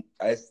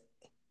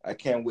I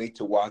can't wait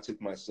to watch it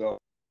myself.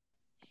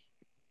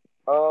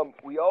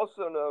 We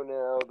also know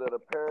now that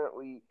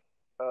apparently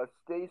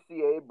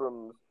Stacey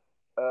Abrams,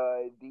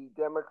 the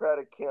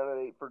Democratic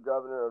candidate for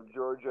governor of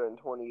Georgia in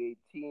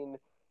 2018,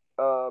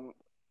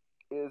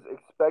 is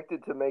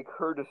expected to make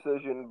her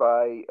decision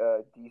by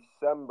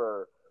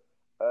December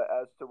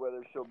as to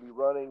whether she'll be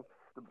running.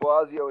 De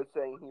Blasio is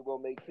saying he will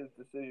make his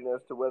decision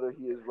as to whether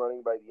he is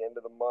running by the end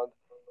of the month.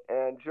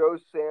 And Joe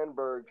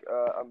Sandberg,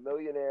 a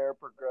millionaire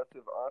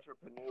progressive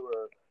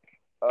entrepreneur,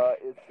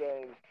 is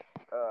saying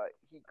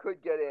he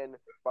could get in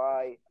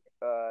by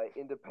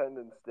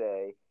Independence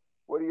Day.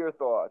 What are your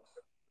thoughts?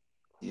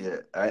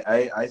 Yeah,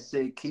 I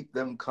say keep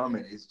them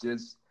coming. It's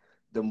just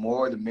the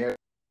more the merrier.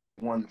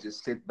 Want to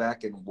just sit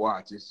back and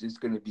watch. It's just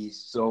going to be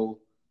so.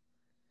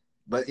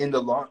 But in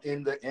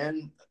the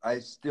end, I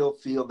still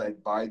feel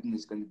that Biden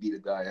is going to be the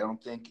guy. I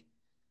don't think,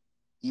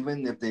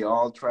 even if they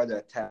all try to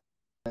attack,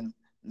 and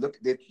look,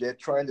 they're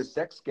trying the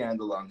sex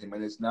scandal on him,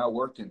 and it's not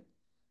working.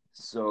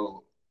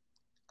 So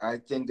I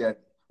think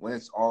that when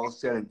it's all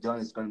said and done,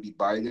 it's going to be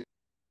Biden,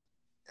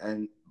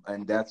 and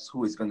that's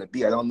who it's going to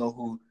be. I don't know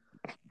who.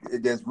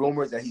 There's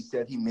rumors that he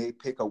said he may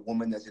pick a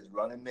woman as his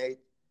running mate.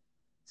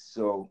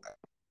 So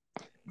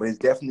but it's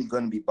definitely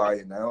going to be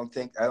Biden. I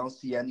don't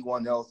see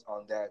anyone else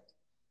on that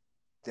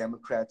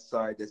Democrat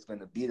side that's going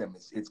to beat him.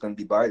 It's going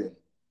to be Biden.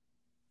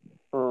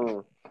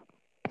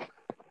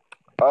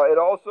 It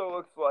also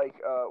looks like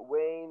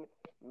Wayne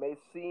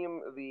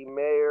Massim, the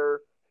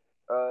mayor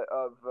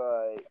of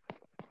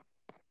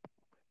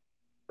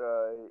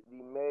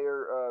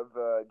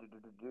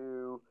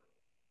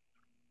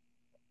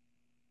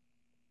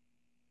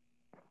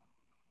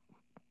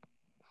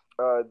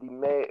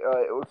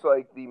it looks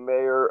like the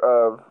mayor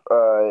of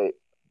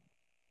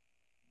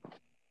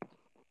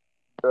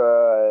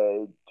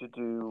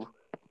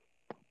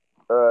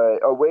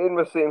Wayne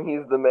Massim,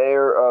 he's the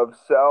mayor of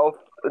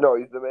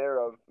he's the mayor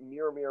of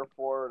Miramar,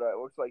 Florida. It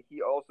looks like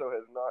he also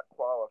has not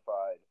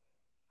qualified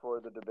for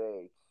the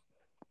debates.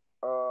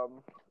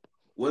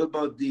 What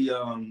about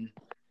the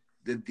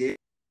day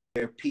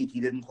where Pete, he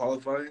didn't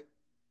qualify?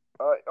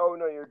 Oh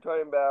no, you're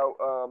talking about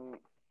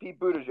Pete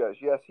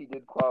Buttigieg. Yes, he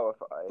did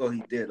qualify. Oh,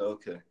 he did.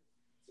 Okay.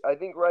 I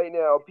think right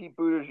now Pete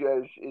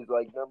Buttigieg is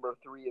like number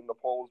 3 in the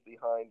polls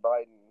behind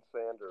Biden and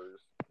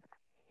Sanders.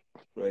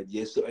 Right.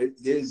 Yeah. So it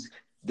is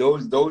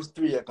those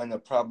three are gonna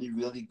probably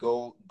really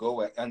go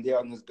at, and they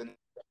are just gonna.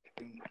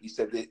 You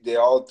said they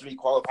all three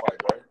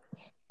qualified, right?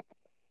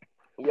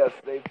 Yes,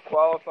 they've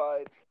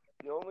qualified.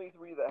 The only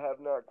 3 that have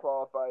not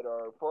qualified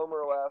are former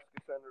Alaska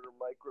Senator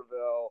Mike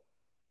Gravel,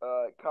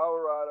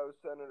 Colorado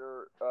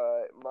Senator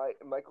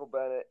Michael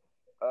Bennet,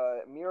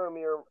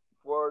 Miramar,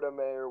 Florida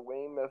Mayor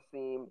Wayne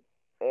Massim,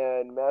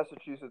 and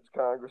Massachusetts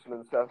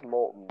Congressman Seth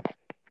Moulton.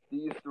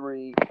 These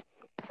 3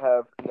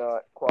 have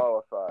not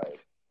qualified.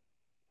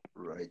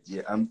 Right.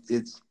 Yeah.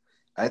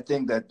 I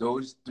think that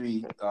those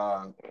three,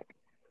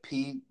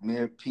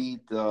 Mayor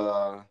Pete,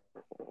 Bernie,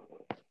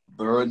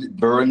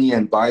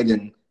 and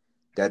Biden,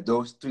 that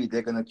those three,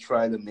 they're gonna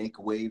try to make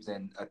waves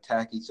and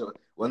attack each other.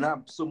 Well,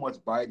 not so much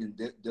Biden.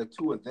 The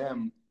two of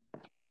them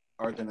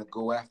are gonna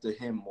go after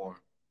him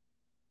more.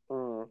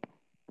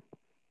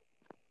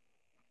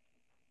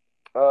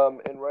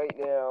 And right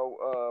now,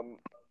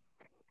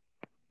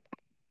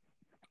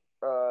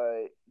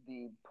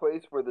 the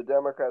place where the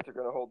Democrats are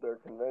going to hold their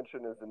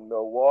convention is in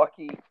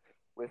Milwaukee,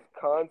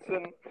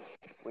 Wisconsin.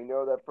 We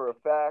know that for a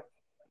fact.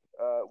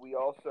 We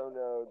also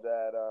know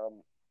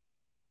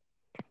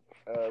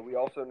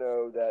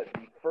that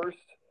the first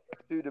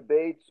 2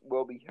 debates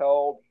will be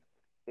held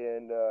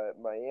in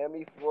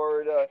Miami,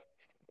 Florida,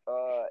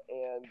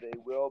 and they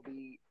will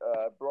be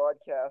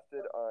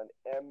broadcasted on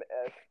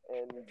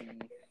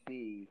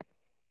MSNBC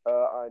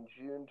on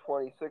June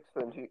 26th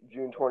and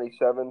June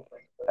 27th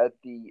at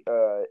the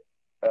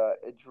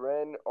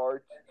Adren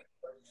Arts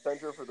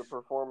Center for the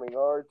Performing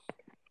Arts.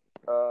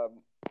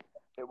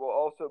 It will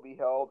also be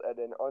held at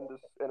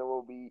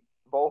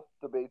both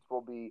debates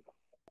will be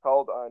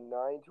held on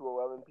 9 to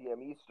 11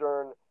 p.m.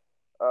 Eastern.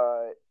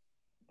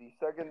 The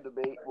second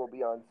debate will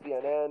be on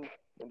CNN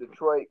in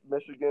Detroit,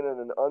 Michigan, in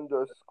an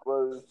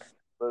undisclosed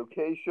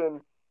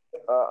location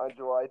on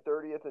July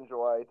 30th and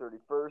July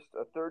 31st.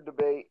 A third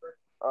debate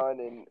on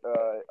an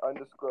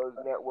undisclosed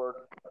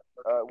network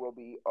will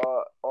be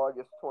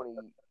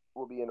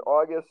in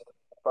August,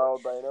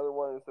 followed by another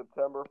one in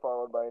September,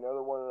 followed by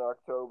another one in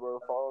October,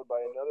 followed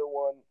by another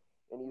one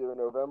in either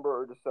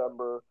November or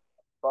December,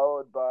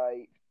 followed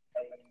by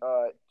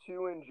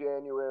 2 in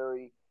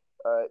January,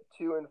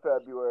 2 in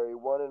February,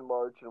 1 in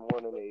March, and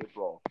 1 in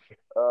April.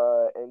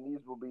 And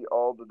these will be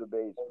all the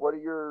debates. What are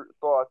your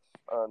thoughts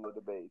on the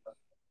debates?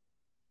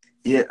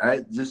 Yeah,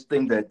 I just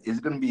think that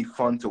it's going to be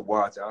fun to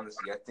watch,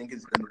 honestly. I think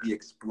it's going to be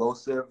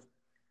explosive,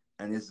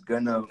 and it's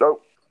going to...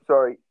 Oh,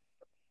 sorry.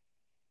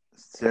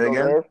 Say it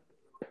again? There?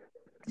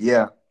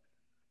 Yeah.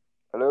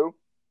 Hello?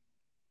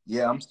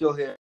 Yeah, I'm still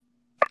here.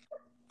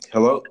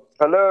 Hello?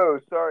 Hello,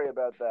 sorry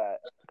about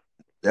that.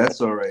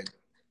 That's all right.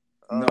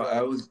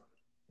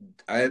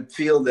 I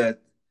feel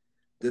that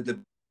the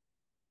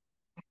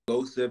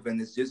explosive, and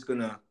it's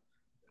gonna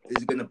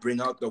bring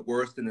out the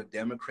worst in the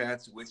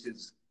Democrats, which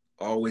is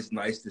always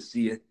nice to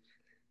see it.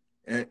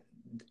 And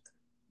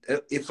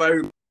if I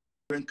remember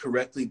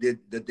correctly, did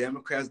the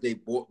Democrats, they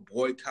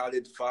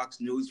boycotted Fox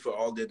News for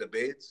all their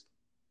debates?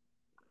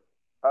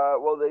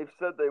 Well, they've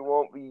said they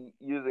won't be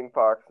using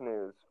Fox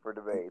News for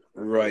debates.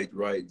 Right,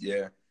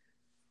 yeah.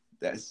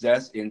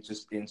 That's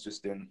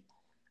interesting.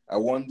 I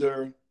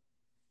wonder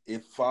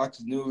if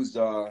Fox News,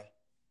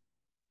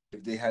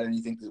 if they had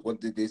anything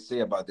what did they say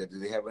about that?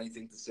 Did they have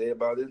anything to say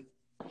about it?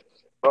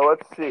 Well,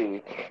 let's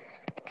see.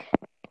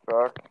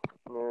 Fox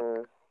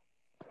News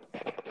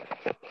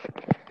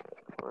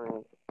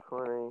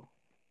 2020.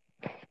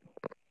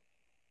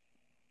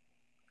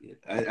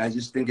 I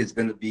just think it's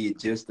going to be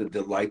just a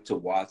delight to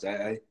watch.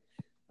 I'm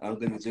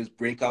going to just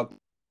break out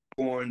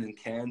corn and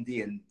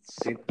candy and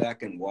sit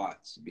back and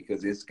watch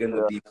because it's going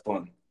to be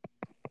fun.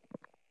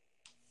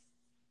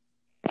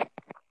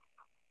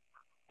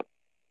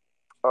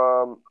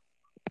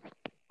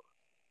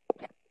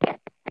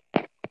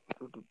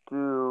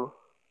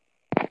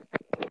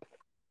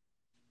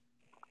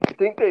 I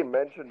think they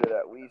mentioned it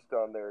at least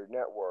on their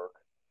network.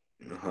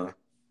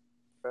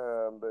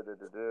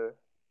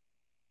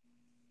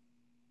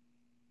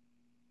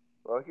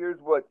 Well, here's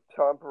what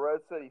Tom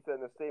Perez said. He said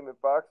in a statement,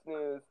 Fox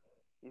News,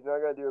 he's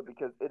not going to do it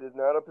because it is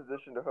not a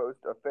position to host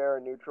a fair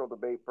and neutral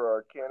debate for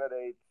our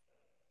candidates.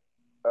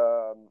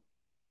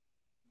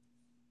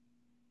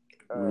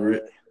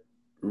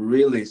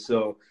 Really?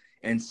 So,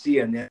 and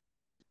CNN,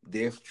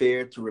 they're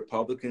fair to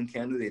Republican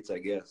candidates, I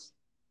guess.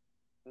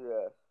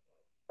 Yes.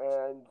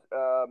 And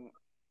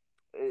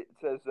it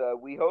says,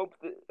 we hope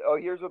that,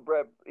 here's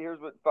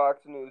what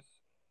Fox News,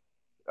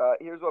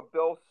 here's what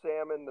Bill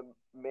Salmon, the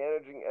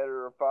managing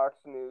editor of Fox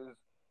News'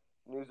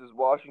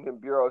 Washington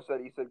Bureau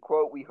said. He said,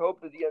 quote, we hope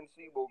the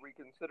DNC will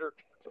reconsider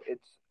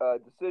its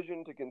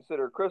decision to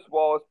consider Chris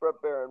Wallace, Bret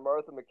Baier, and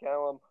Martha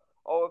MacCallum,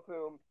 all of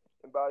whom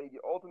embody the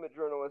ultimate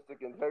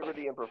journalistic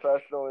integrity and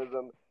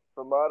professionalism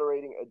for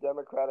moderating a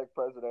Democratic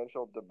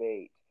presidential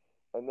debate.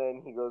 And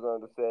then he goes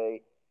on to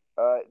say,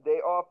 they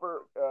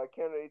offer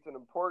candidates an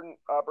important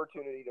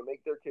opportunity to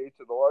make their case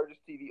to the largest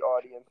TV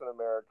audience in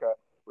America,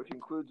 which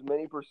includes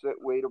many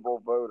persuadable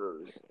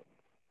voters.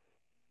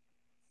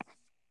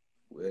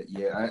 Well,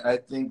 yeah, I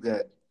think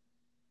that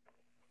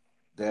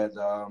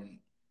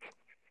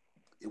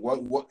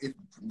what if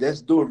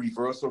let's do a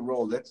reversal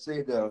role. Let's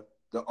say the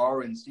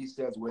RNC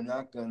says we're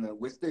not gonna,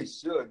 which they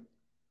should,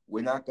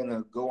 we're not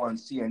gonna go on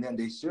CNN.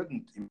 They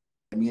shouldn't.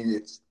 I mean,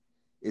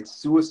 it's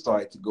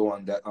suicide to go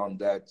on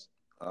CNN.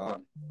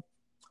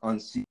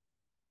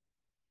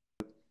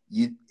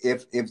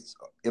 If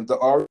the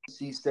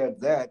RNC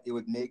said that, it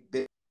would make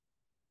big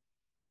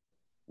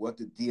what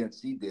the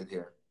DNC did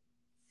here.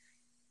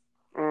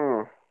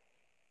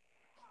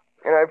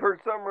 And I've heard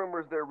some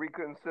rumors they're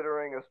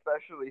reconsidering,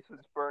 especially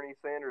since Bernie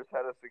Sanders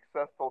had a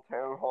successful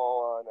town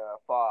hall on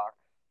Fox.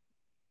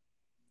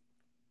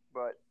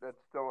 But that's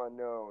still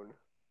unknown.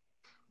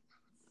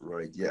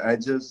 Right. Yeah. I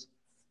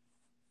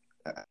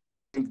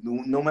think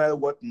no matter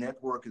what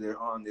network they're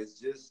on, there's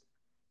just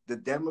the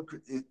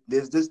Democrat.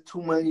 There's just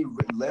too many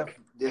left.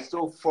 They're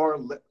so far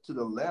left to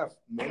the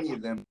left. Many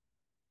of them.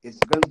 It's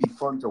going to be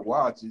fun to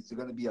watch. It's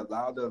going to be a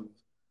lot of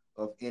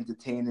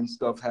entertaining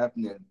stuff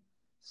happening.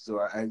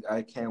 So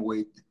I can't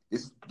wait.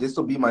 This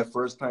will be my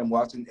first time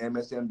watching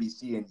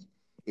MSNBC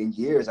in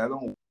years. I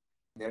don't watch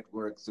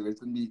network, so it's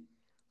going to be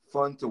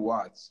fun to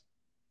watch.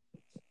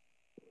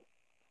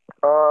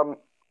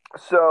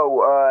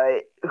 So,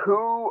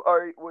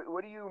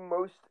 what are you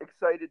most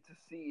excited to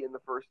see in the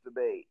first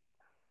debate?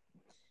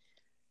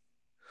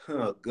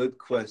 Good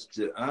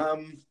question.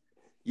 I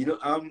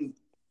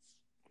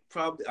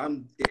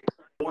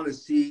want to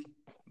see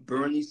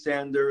Bernie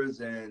Sanders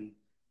and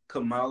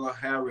Kamala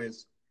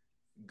Harris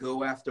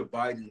go after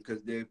Biden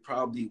because they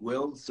probably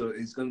will. So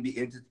it's going to be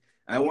interesting.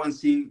 I want to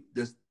see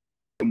this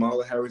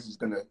Kamala Harris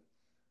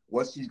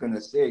what she's going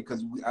to say,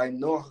 because I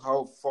know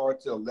how far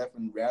to the left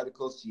and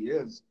radical she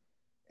is.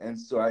 And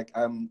so I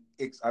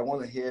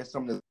want to hear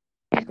some of the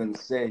things she's going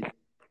to say.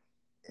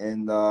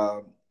 And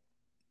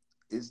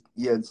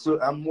so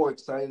I'm more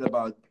excited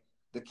about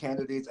the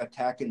candidates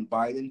attacking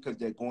Biden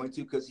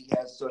because he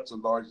has such a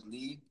large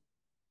lead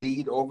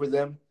over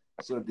them.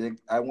 So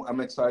I'm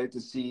excited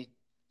to see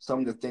some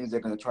of the things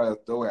they're going to try to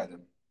throw at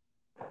him.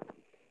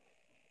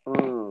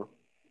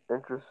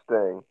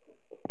 Interesting.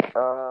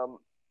 All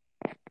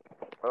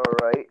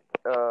right.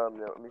 Now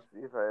let me see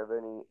if I have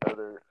any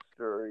other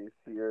stories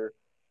here.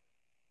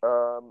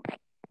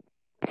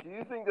 Do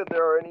you think that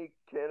there are any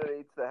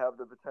candidates that have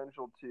the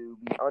potential to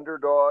be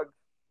underdogs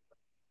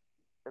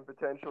and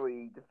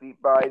potentially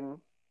defeat Biden?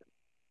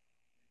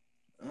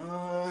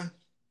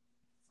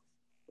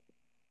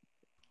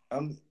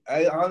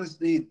 I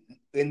honestly,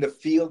 in the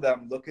field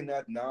I'm looking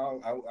at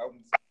now, I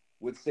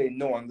would say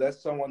no,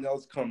 unless someone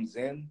else comes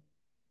in.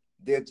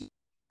 They're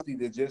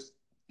just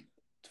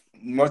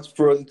much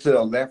further to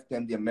the left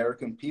than the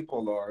American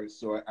people are.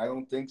 So I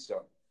don't think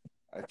so.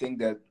 I think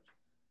that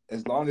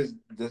as long as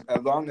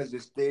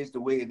it stays the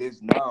way it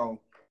is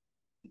now,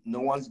 no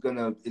one's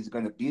gonna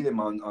beat him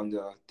on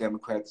the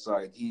Democrat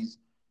side. He's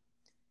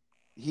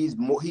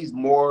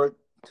more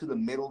to the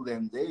middle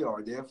than they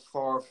are. They're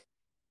far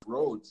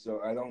road,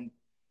 so I don't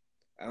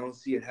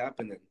see it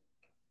happening.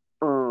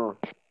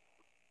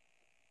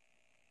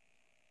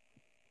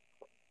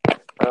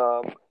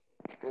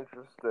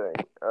 Interesting.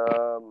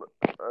 All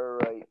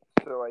right.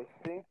 So I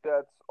think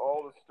that's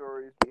all the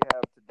stories we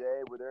have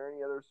today. Were there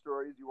any other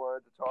stories you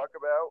wanted to talk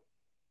about?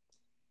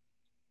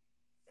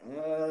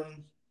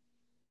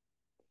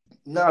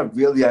 Not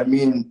really. I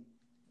mean,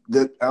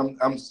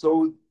 I'm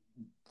so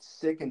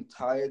sick and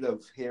tired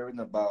of hearing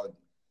about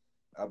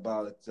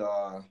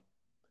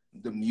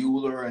the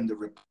Mueller and the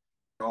report,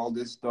 all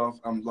this stuff.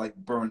 I'm like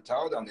burnt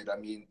out on it. I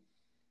mean,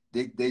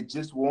 they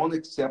just won't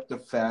accept the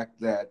fact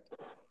that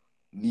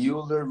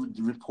Mueller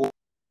report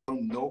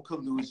no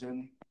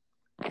collusion,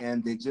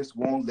 and they just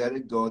won't let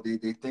it go.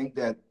 They think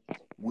that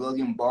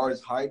William Barr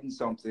is hiding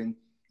something,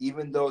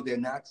 even though they're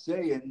not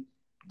saying.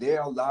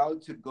 They're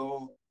allowed to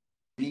go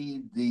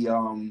read the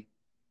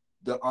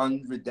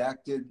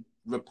unredacted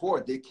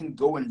report. They can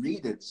go and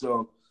read it.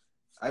 So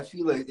I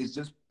feel like it's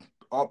just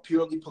all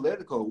purely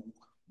political.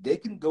 They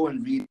can go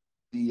and read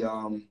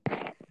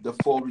the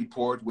full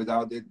report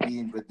without it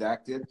being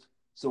redacted.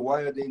 So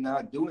why are they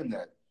not doing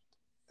that?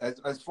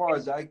 As far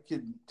as I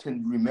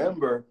can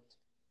remember,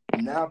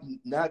 not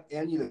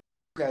any of the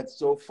Democrats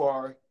so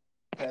far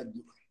had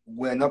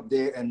went up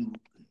there and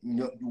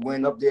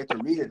went up there to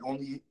read it.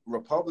 Only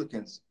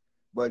Republicans.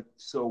 But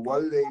so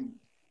what are they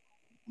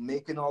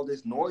making all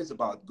this noise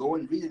about? Go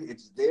and read it.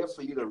 It's there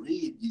for you to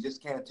read. You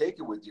just can't take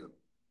it with you.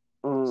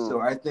 So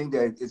I think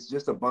that it's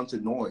just a bunch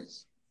of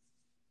noise.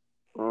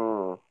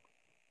 All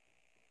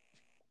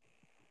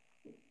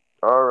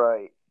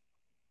right.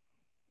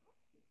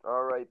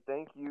 All right.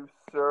 Thank you,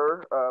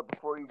 sir.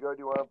 Before you go, do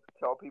you want to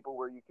tell people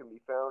where you can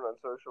be found on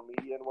social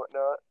media and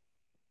whatnot?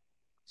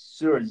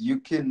 Sure. You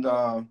can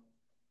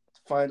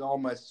find all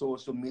my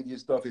social media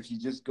stuff if you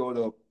just go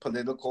to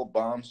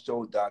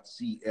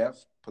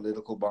politicalbombshow.cf,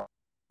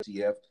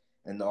 politicalbombshow.cf,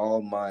 and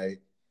all my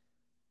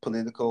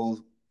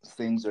political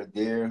things are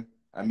there.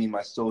 I mean,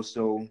 my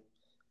social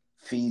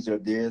feeds are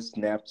there,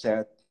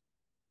 Snapchat.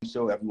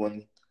 So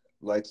everyone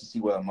likes to see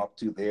what I'm up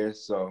to there,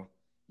 so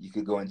you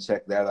could go and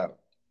check that out.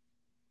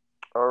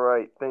 All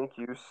right. Thank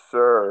you,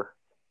 sir.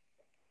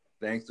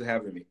 Thanks for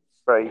having me.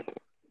 Bye.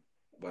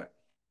 Bye.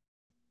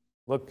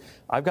 Look,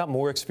 I've got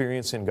more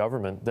experience in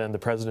government than the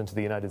President of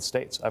the United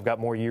States. I've got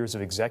more years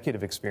of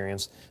executive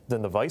experience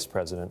than the Vice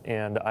President,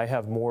 and I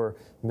have more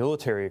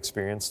military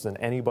experience than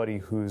anybody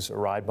who's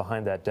arrived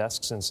behind that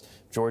desk since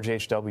George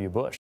H.W.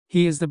 Bush.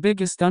 He is the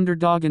biggest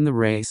underdog in the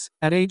race.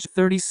 At age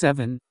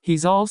 37,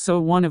 he's also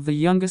one of the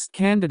youngest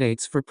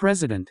candidates for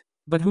president.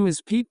 But who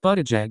is Pete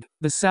Buttigieg,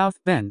 the South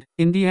Bend,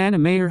 Indiana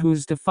mayor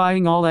who's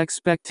defying all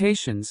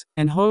expectations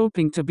and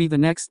hoping to be the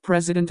next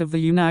president of the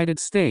United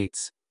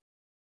States?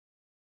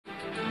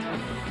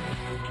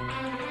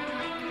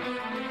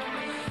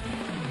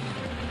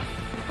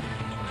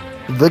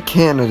 The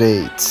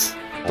candidates.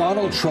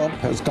 Donald Trump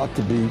has got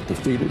to be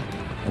defeated,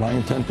 and I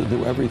intend to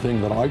do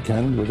everything that I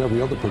can with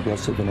every other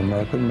progressive in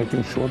America,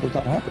 making sure that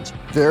that happens.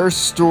 Their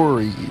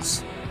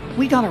stories.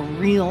 We got a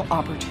real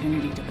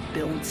opportunity to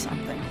build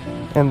something.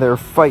 And their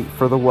fight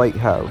for the White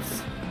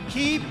House.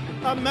 Keep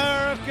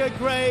America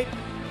great!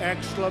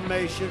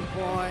 Exclamation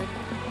point.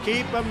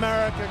 Keep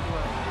America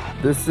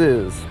great. This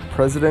is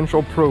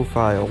Presidential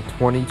Profile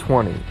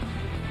 2020.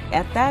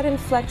 At that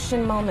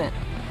inflection moment,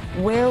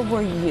 where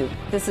were you?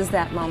 This is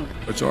that moment.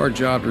 It's our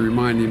job to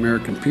remind the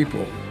American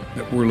people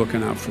that we're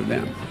looking out for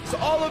them. So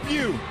all of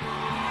you,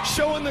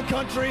 showing the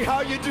country how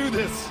you do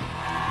this.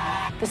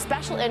 The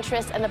special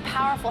interests and the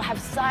powerful have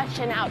such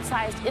an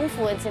outsized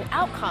influence and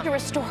outcome to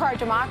restore our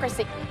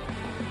democracy.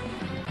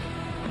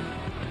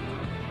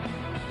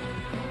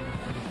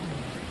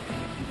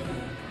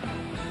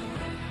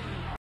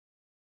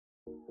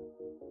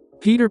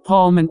 Peter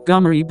Paul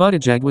Montgomery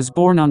Buttigieg was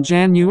born on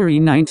January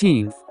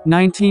 19,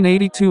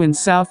 1982 in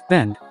South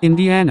Bend,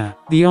 Indiana,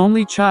 the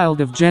only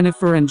child of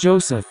Jennifer and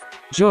Joseph.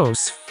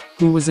 Joseph,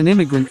 who was an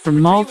immigrant from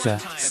Malta,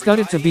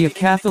 studied to be a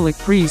Catholic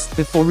priest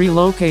before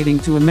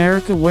relocating to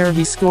America, where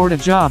he scored a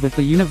job at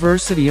the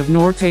University of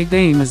Notre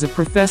Dame as a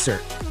professor.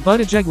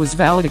 Buttigieg was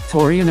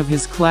valedictorian of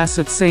his class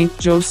at St.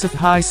 Joseph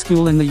High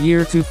School in the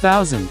year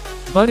 2000.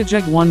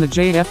 Buttigieg won the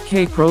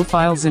JFK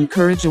Profiles in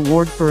Courage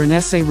Award for an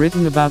essay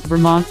written about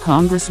Vermont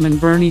Congressman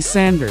Bernie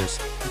Sanders.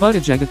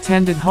 Buttigieg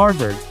attended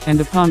Harvard,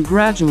 and upon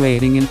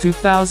graduating in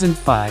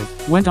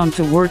 2005, went on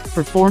to work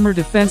for former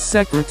Defense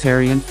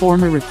Secretary and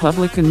former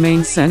Republican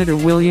Maine Senator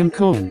William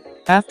Cohen.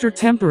 After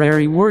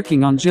temporarily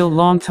working on Jill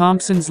Long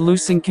Thompson's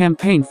losing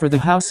campaign for the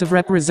House of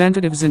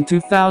Representatives in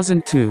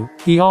 2002,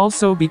 he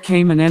also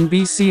became an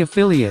NBC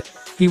affiliate.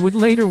 He would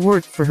later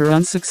work for her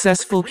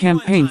unsuccessful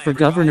campaign for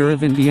governor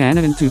of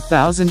Indiana in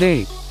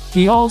 2008.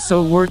 He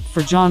also worked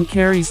for John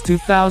Kerry's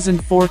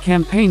 2004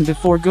 campaign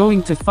before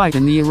going to fight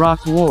in the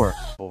Iraq War.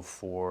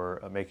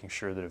 For making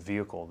sure that a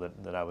vehicle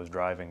that I was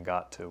driving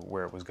got to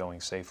where it was going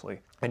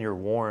safely. And you're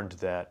warned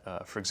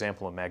that, for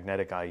example, a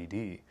magnetic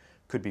IED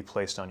could be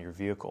placed on your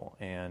vehicle.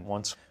 And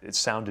once it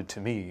sounded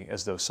to me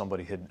as though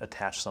somebody had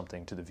attached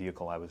something to the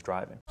vehicle I was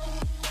driving.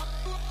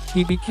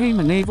 He became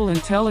a naval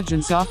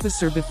intelligence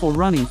officer before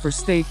running for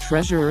state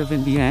treasurer of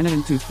Indiana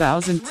in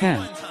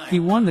 2010. He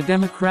won the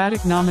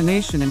Democratic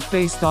nomination and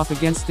faced off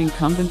against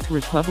incumbent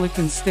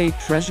Republican state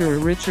treasurer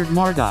Richard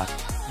Murdoch.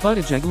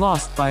 Buttigieg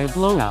lost by a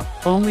blowout,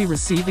 only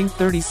receiving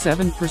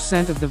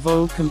 37% of the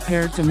vote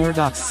compared to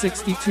Murdoch's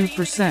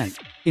 62%.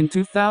 In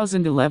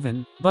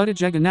 2011,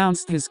 Buttigieg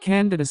announced his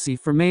candidacy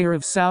for mayor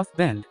of South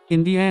Bend,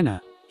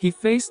 Indiana. He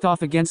faced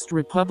off against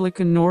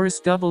Republican Norris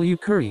W.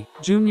 Curry,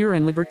 Jr.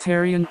 and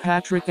Libertarian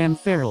Patrick M.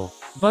 Farrell.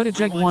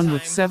 Buttigieg won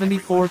with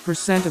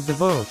 74% of the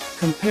vote,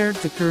 compared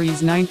to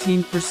Curry's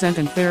 19%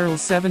 and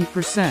Farrell's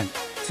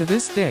 7%. To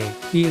this day,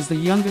 he is the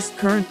youngest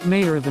current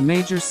mayor of a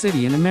major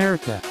city in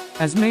America.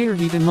 As mayor,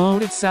 he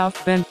demoted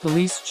South Bend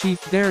Police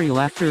Chief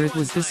Daryl after it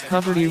was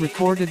discovered he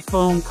recorded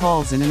phone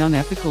calls in an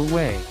unethical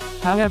way.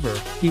 However,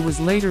 he was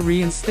later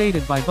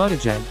reinstated by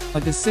Buttigieg,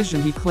 a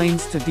decision he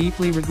claims to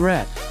deeply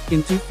regret.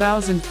 In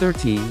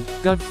 2013,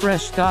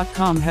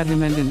 GovFresh.com had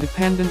him and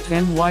independent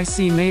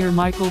NYC Mayor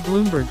Michael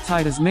Bloomberg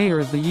tied as Mayor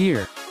of the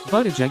Year.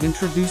 Buttigieg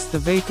introduced the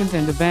Vacant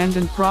and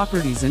Abandoned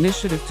Properties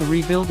Initiative to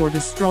rebuild or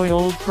destroy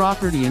old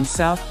property in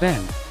South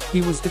Bend.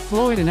 He was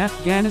deployed in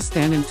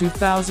Afghanistan in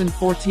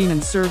 2014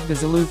 and served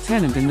as a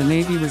lieutenant in the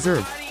Navy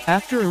Reserve.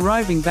 After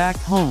arriving back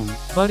home,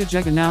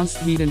 Buttigieg announced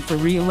he'd in for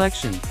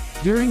re-election.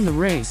 During the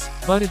race,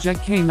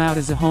 Buttigieg came out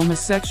as a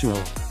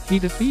homosexual. He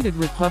defeated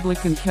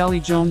Republican Kelly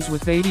Jones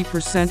with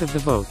 80% of the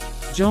vote.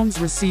 Jones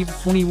received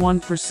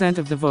 21%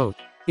 of the vote.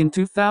 In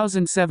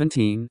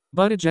 2017,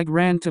 Buttigieg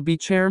ran to be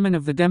chairman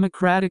of the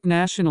Democratic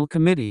National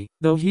Committee,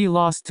 though he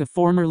lost to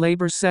former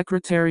Labor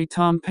Secretary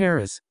Tom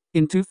Perez.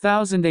 In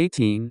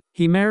 2018,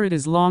 he married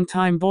his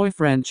longtime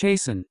boyfriend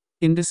Chasten.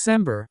 In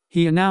December,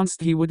 he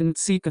announced he wouldn't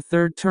seek a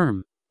third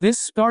term. This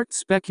sparked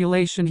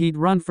speculation he'd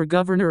run for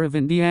governor of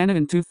Indiana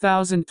in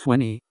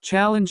 2020,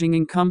 challenging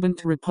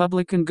incumbent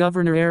Republican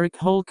Governor Eric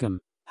Holcomb.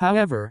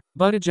 However,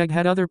 Buttigieg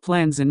had other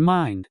plans in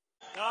mind.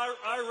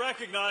 I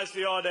recognize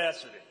the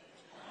audacity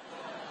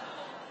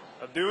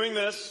of doing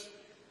this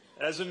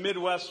as a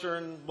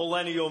Midwestern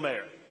millennial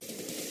mayor.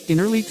 In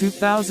early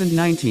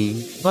 2019,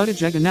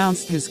 Buttigieg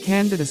announced his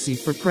candidacy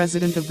for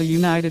President of the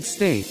United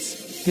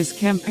States. His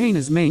campaign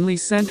is mainly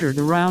centered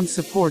around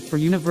support for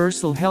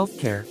universal health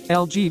care,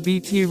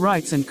 LGBT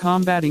rights and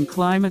combating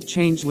climate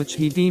change, which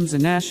he deems a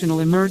national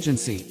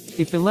emergency.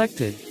 If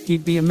elected,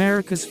 he'd be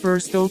America's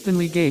first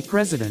openly gay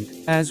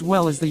president, as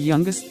well as the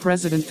youngest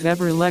president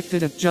ever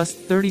elected at just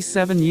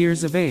 37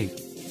 years of age.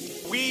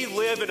 We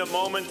live in a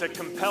moment that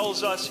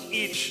compels us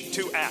each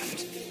to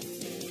act.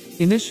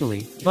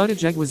 Initially,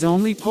 Buttigieg was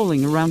only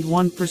polling around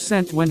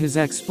 1% when his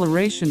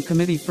exploration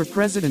committee for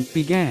president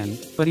began,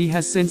 but he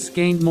has since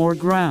gained more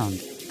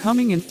ground,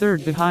 coming in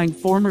third behind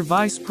former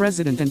Vice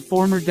President and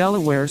former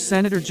Delaware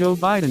Senator Joe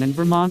Biden and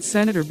Vermont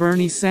Senator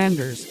Bernie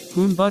Sanders,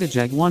 whom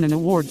Buttigieg won an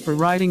award for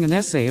writing an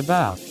essay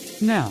about.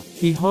 Now,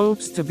 he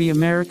hopes to be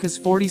America's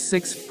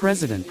 46th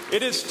president.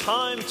 It is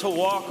time to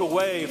walk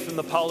away from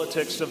the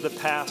politics of the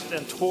past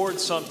and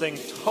towards something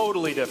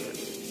totally different.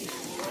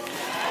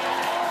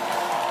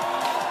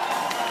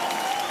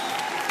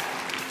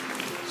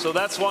 So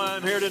that's why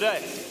I'm here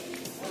today.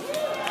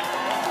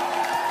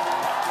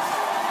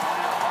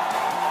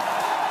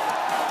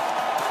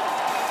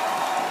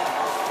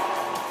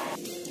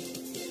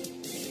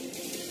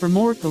 For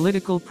more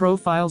political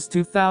profiles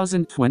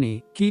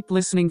 2020, keep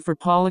listening for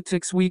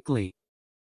Politics Weekly.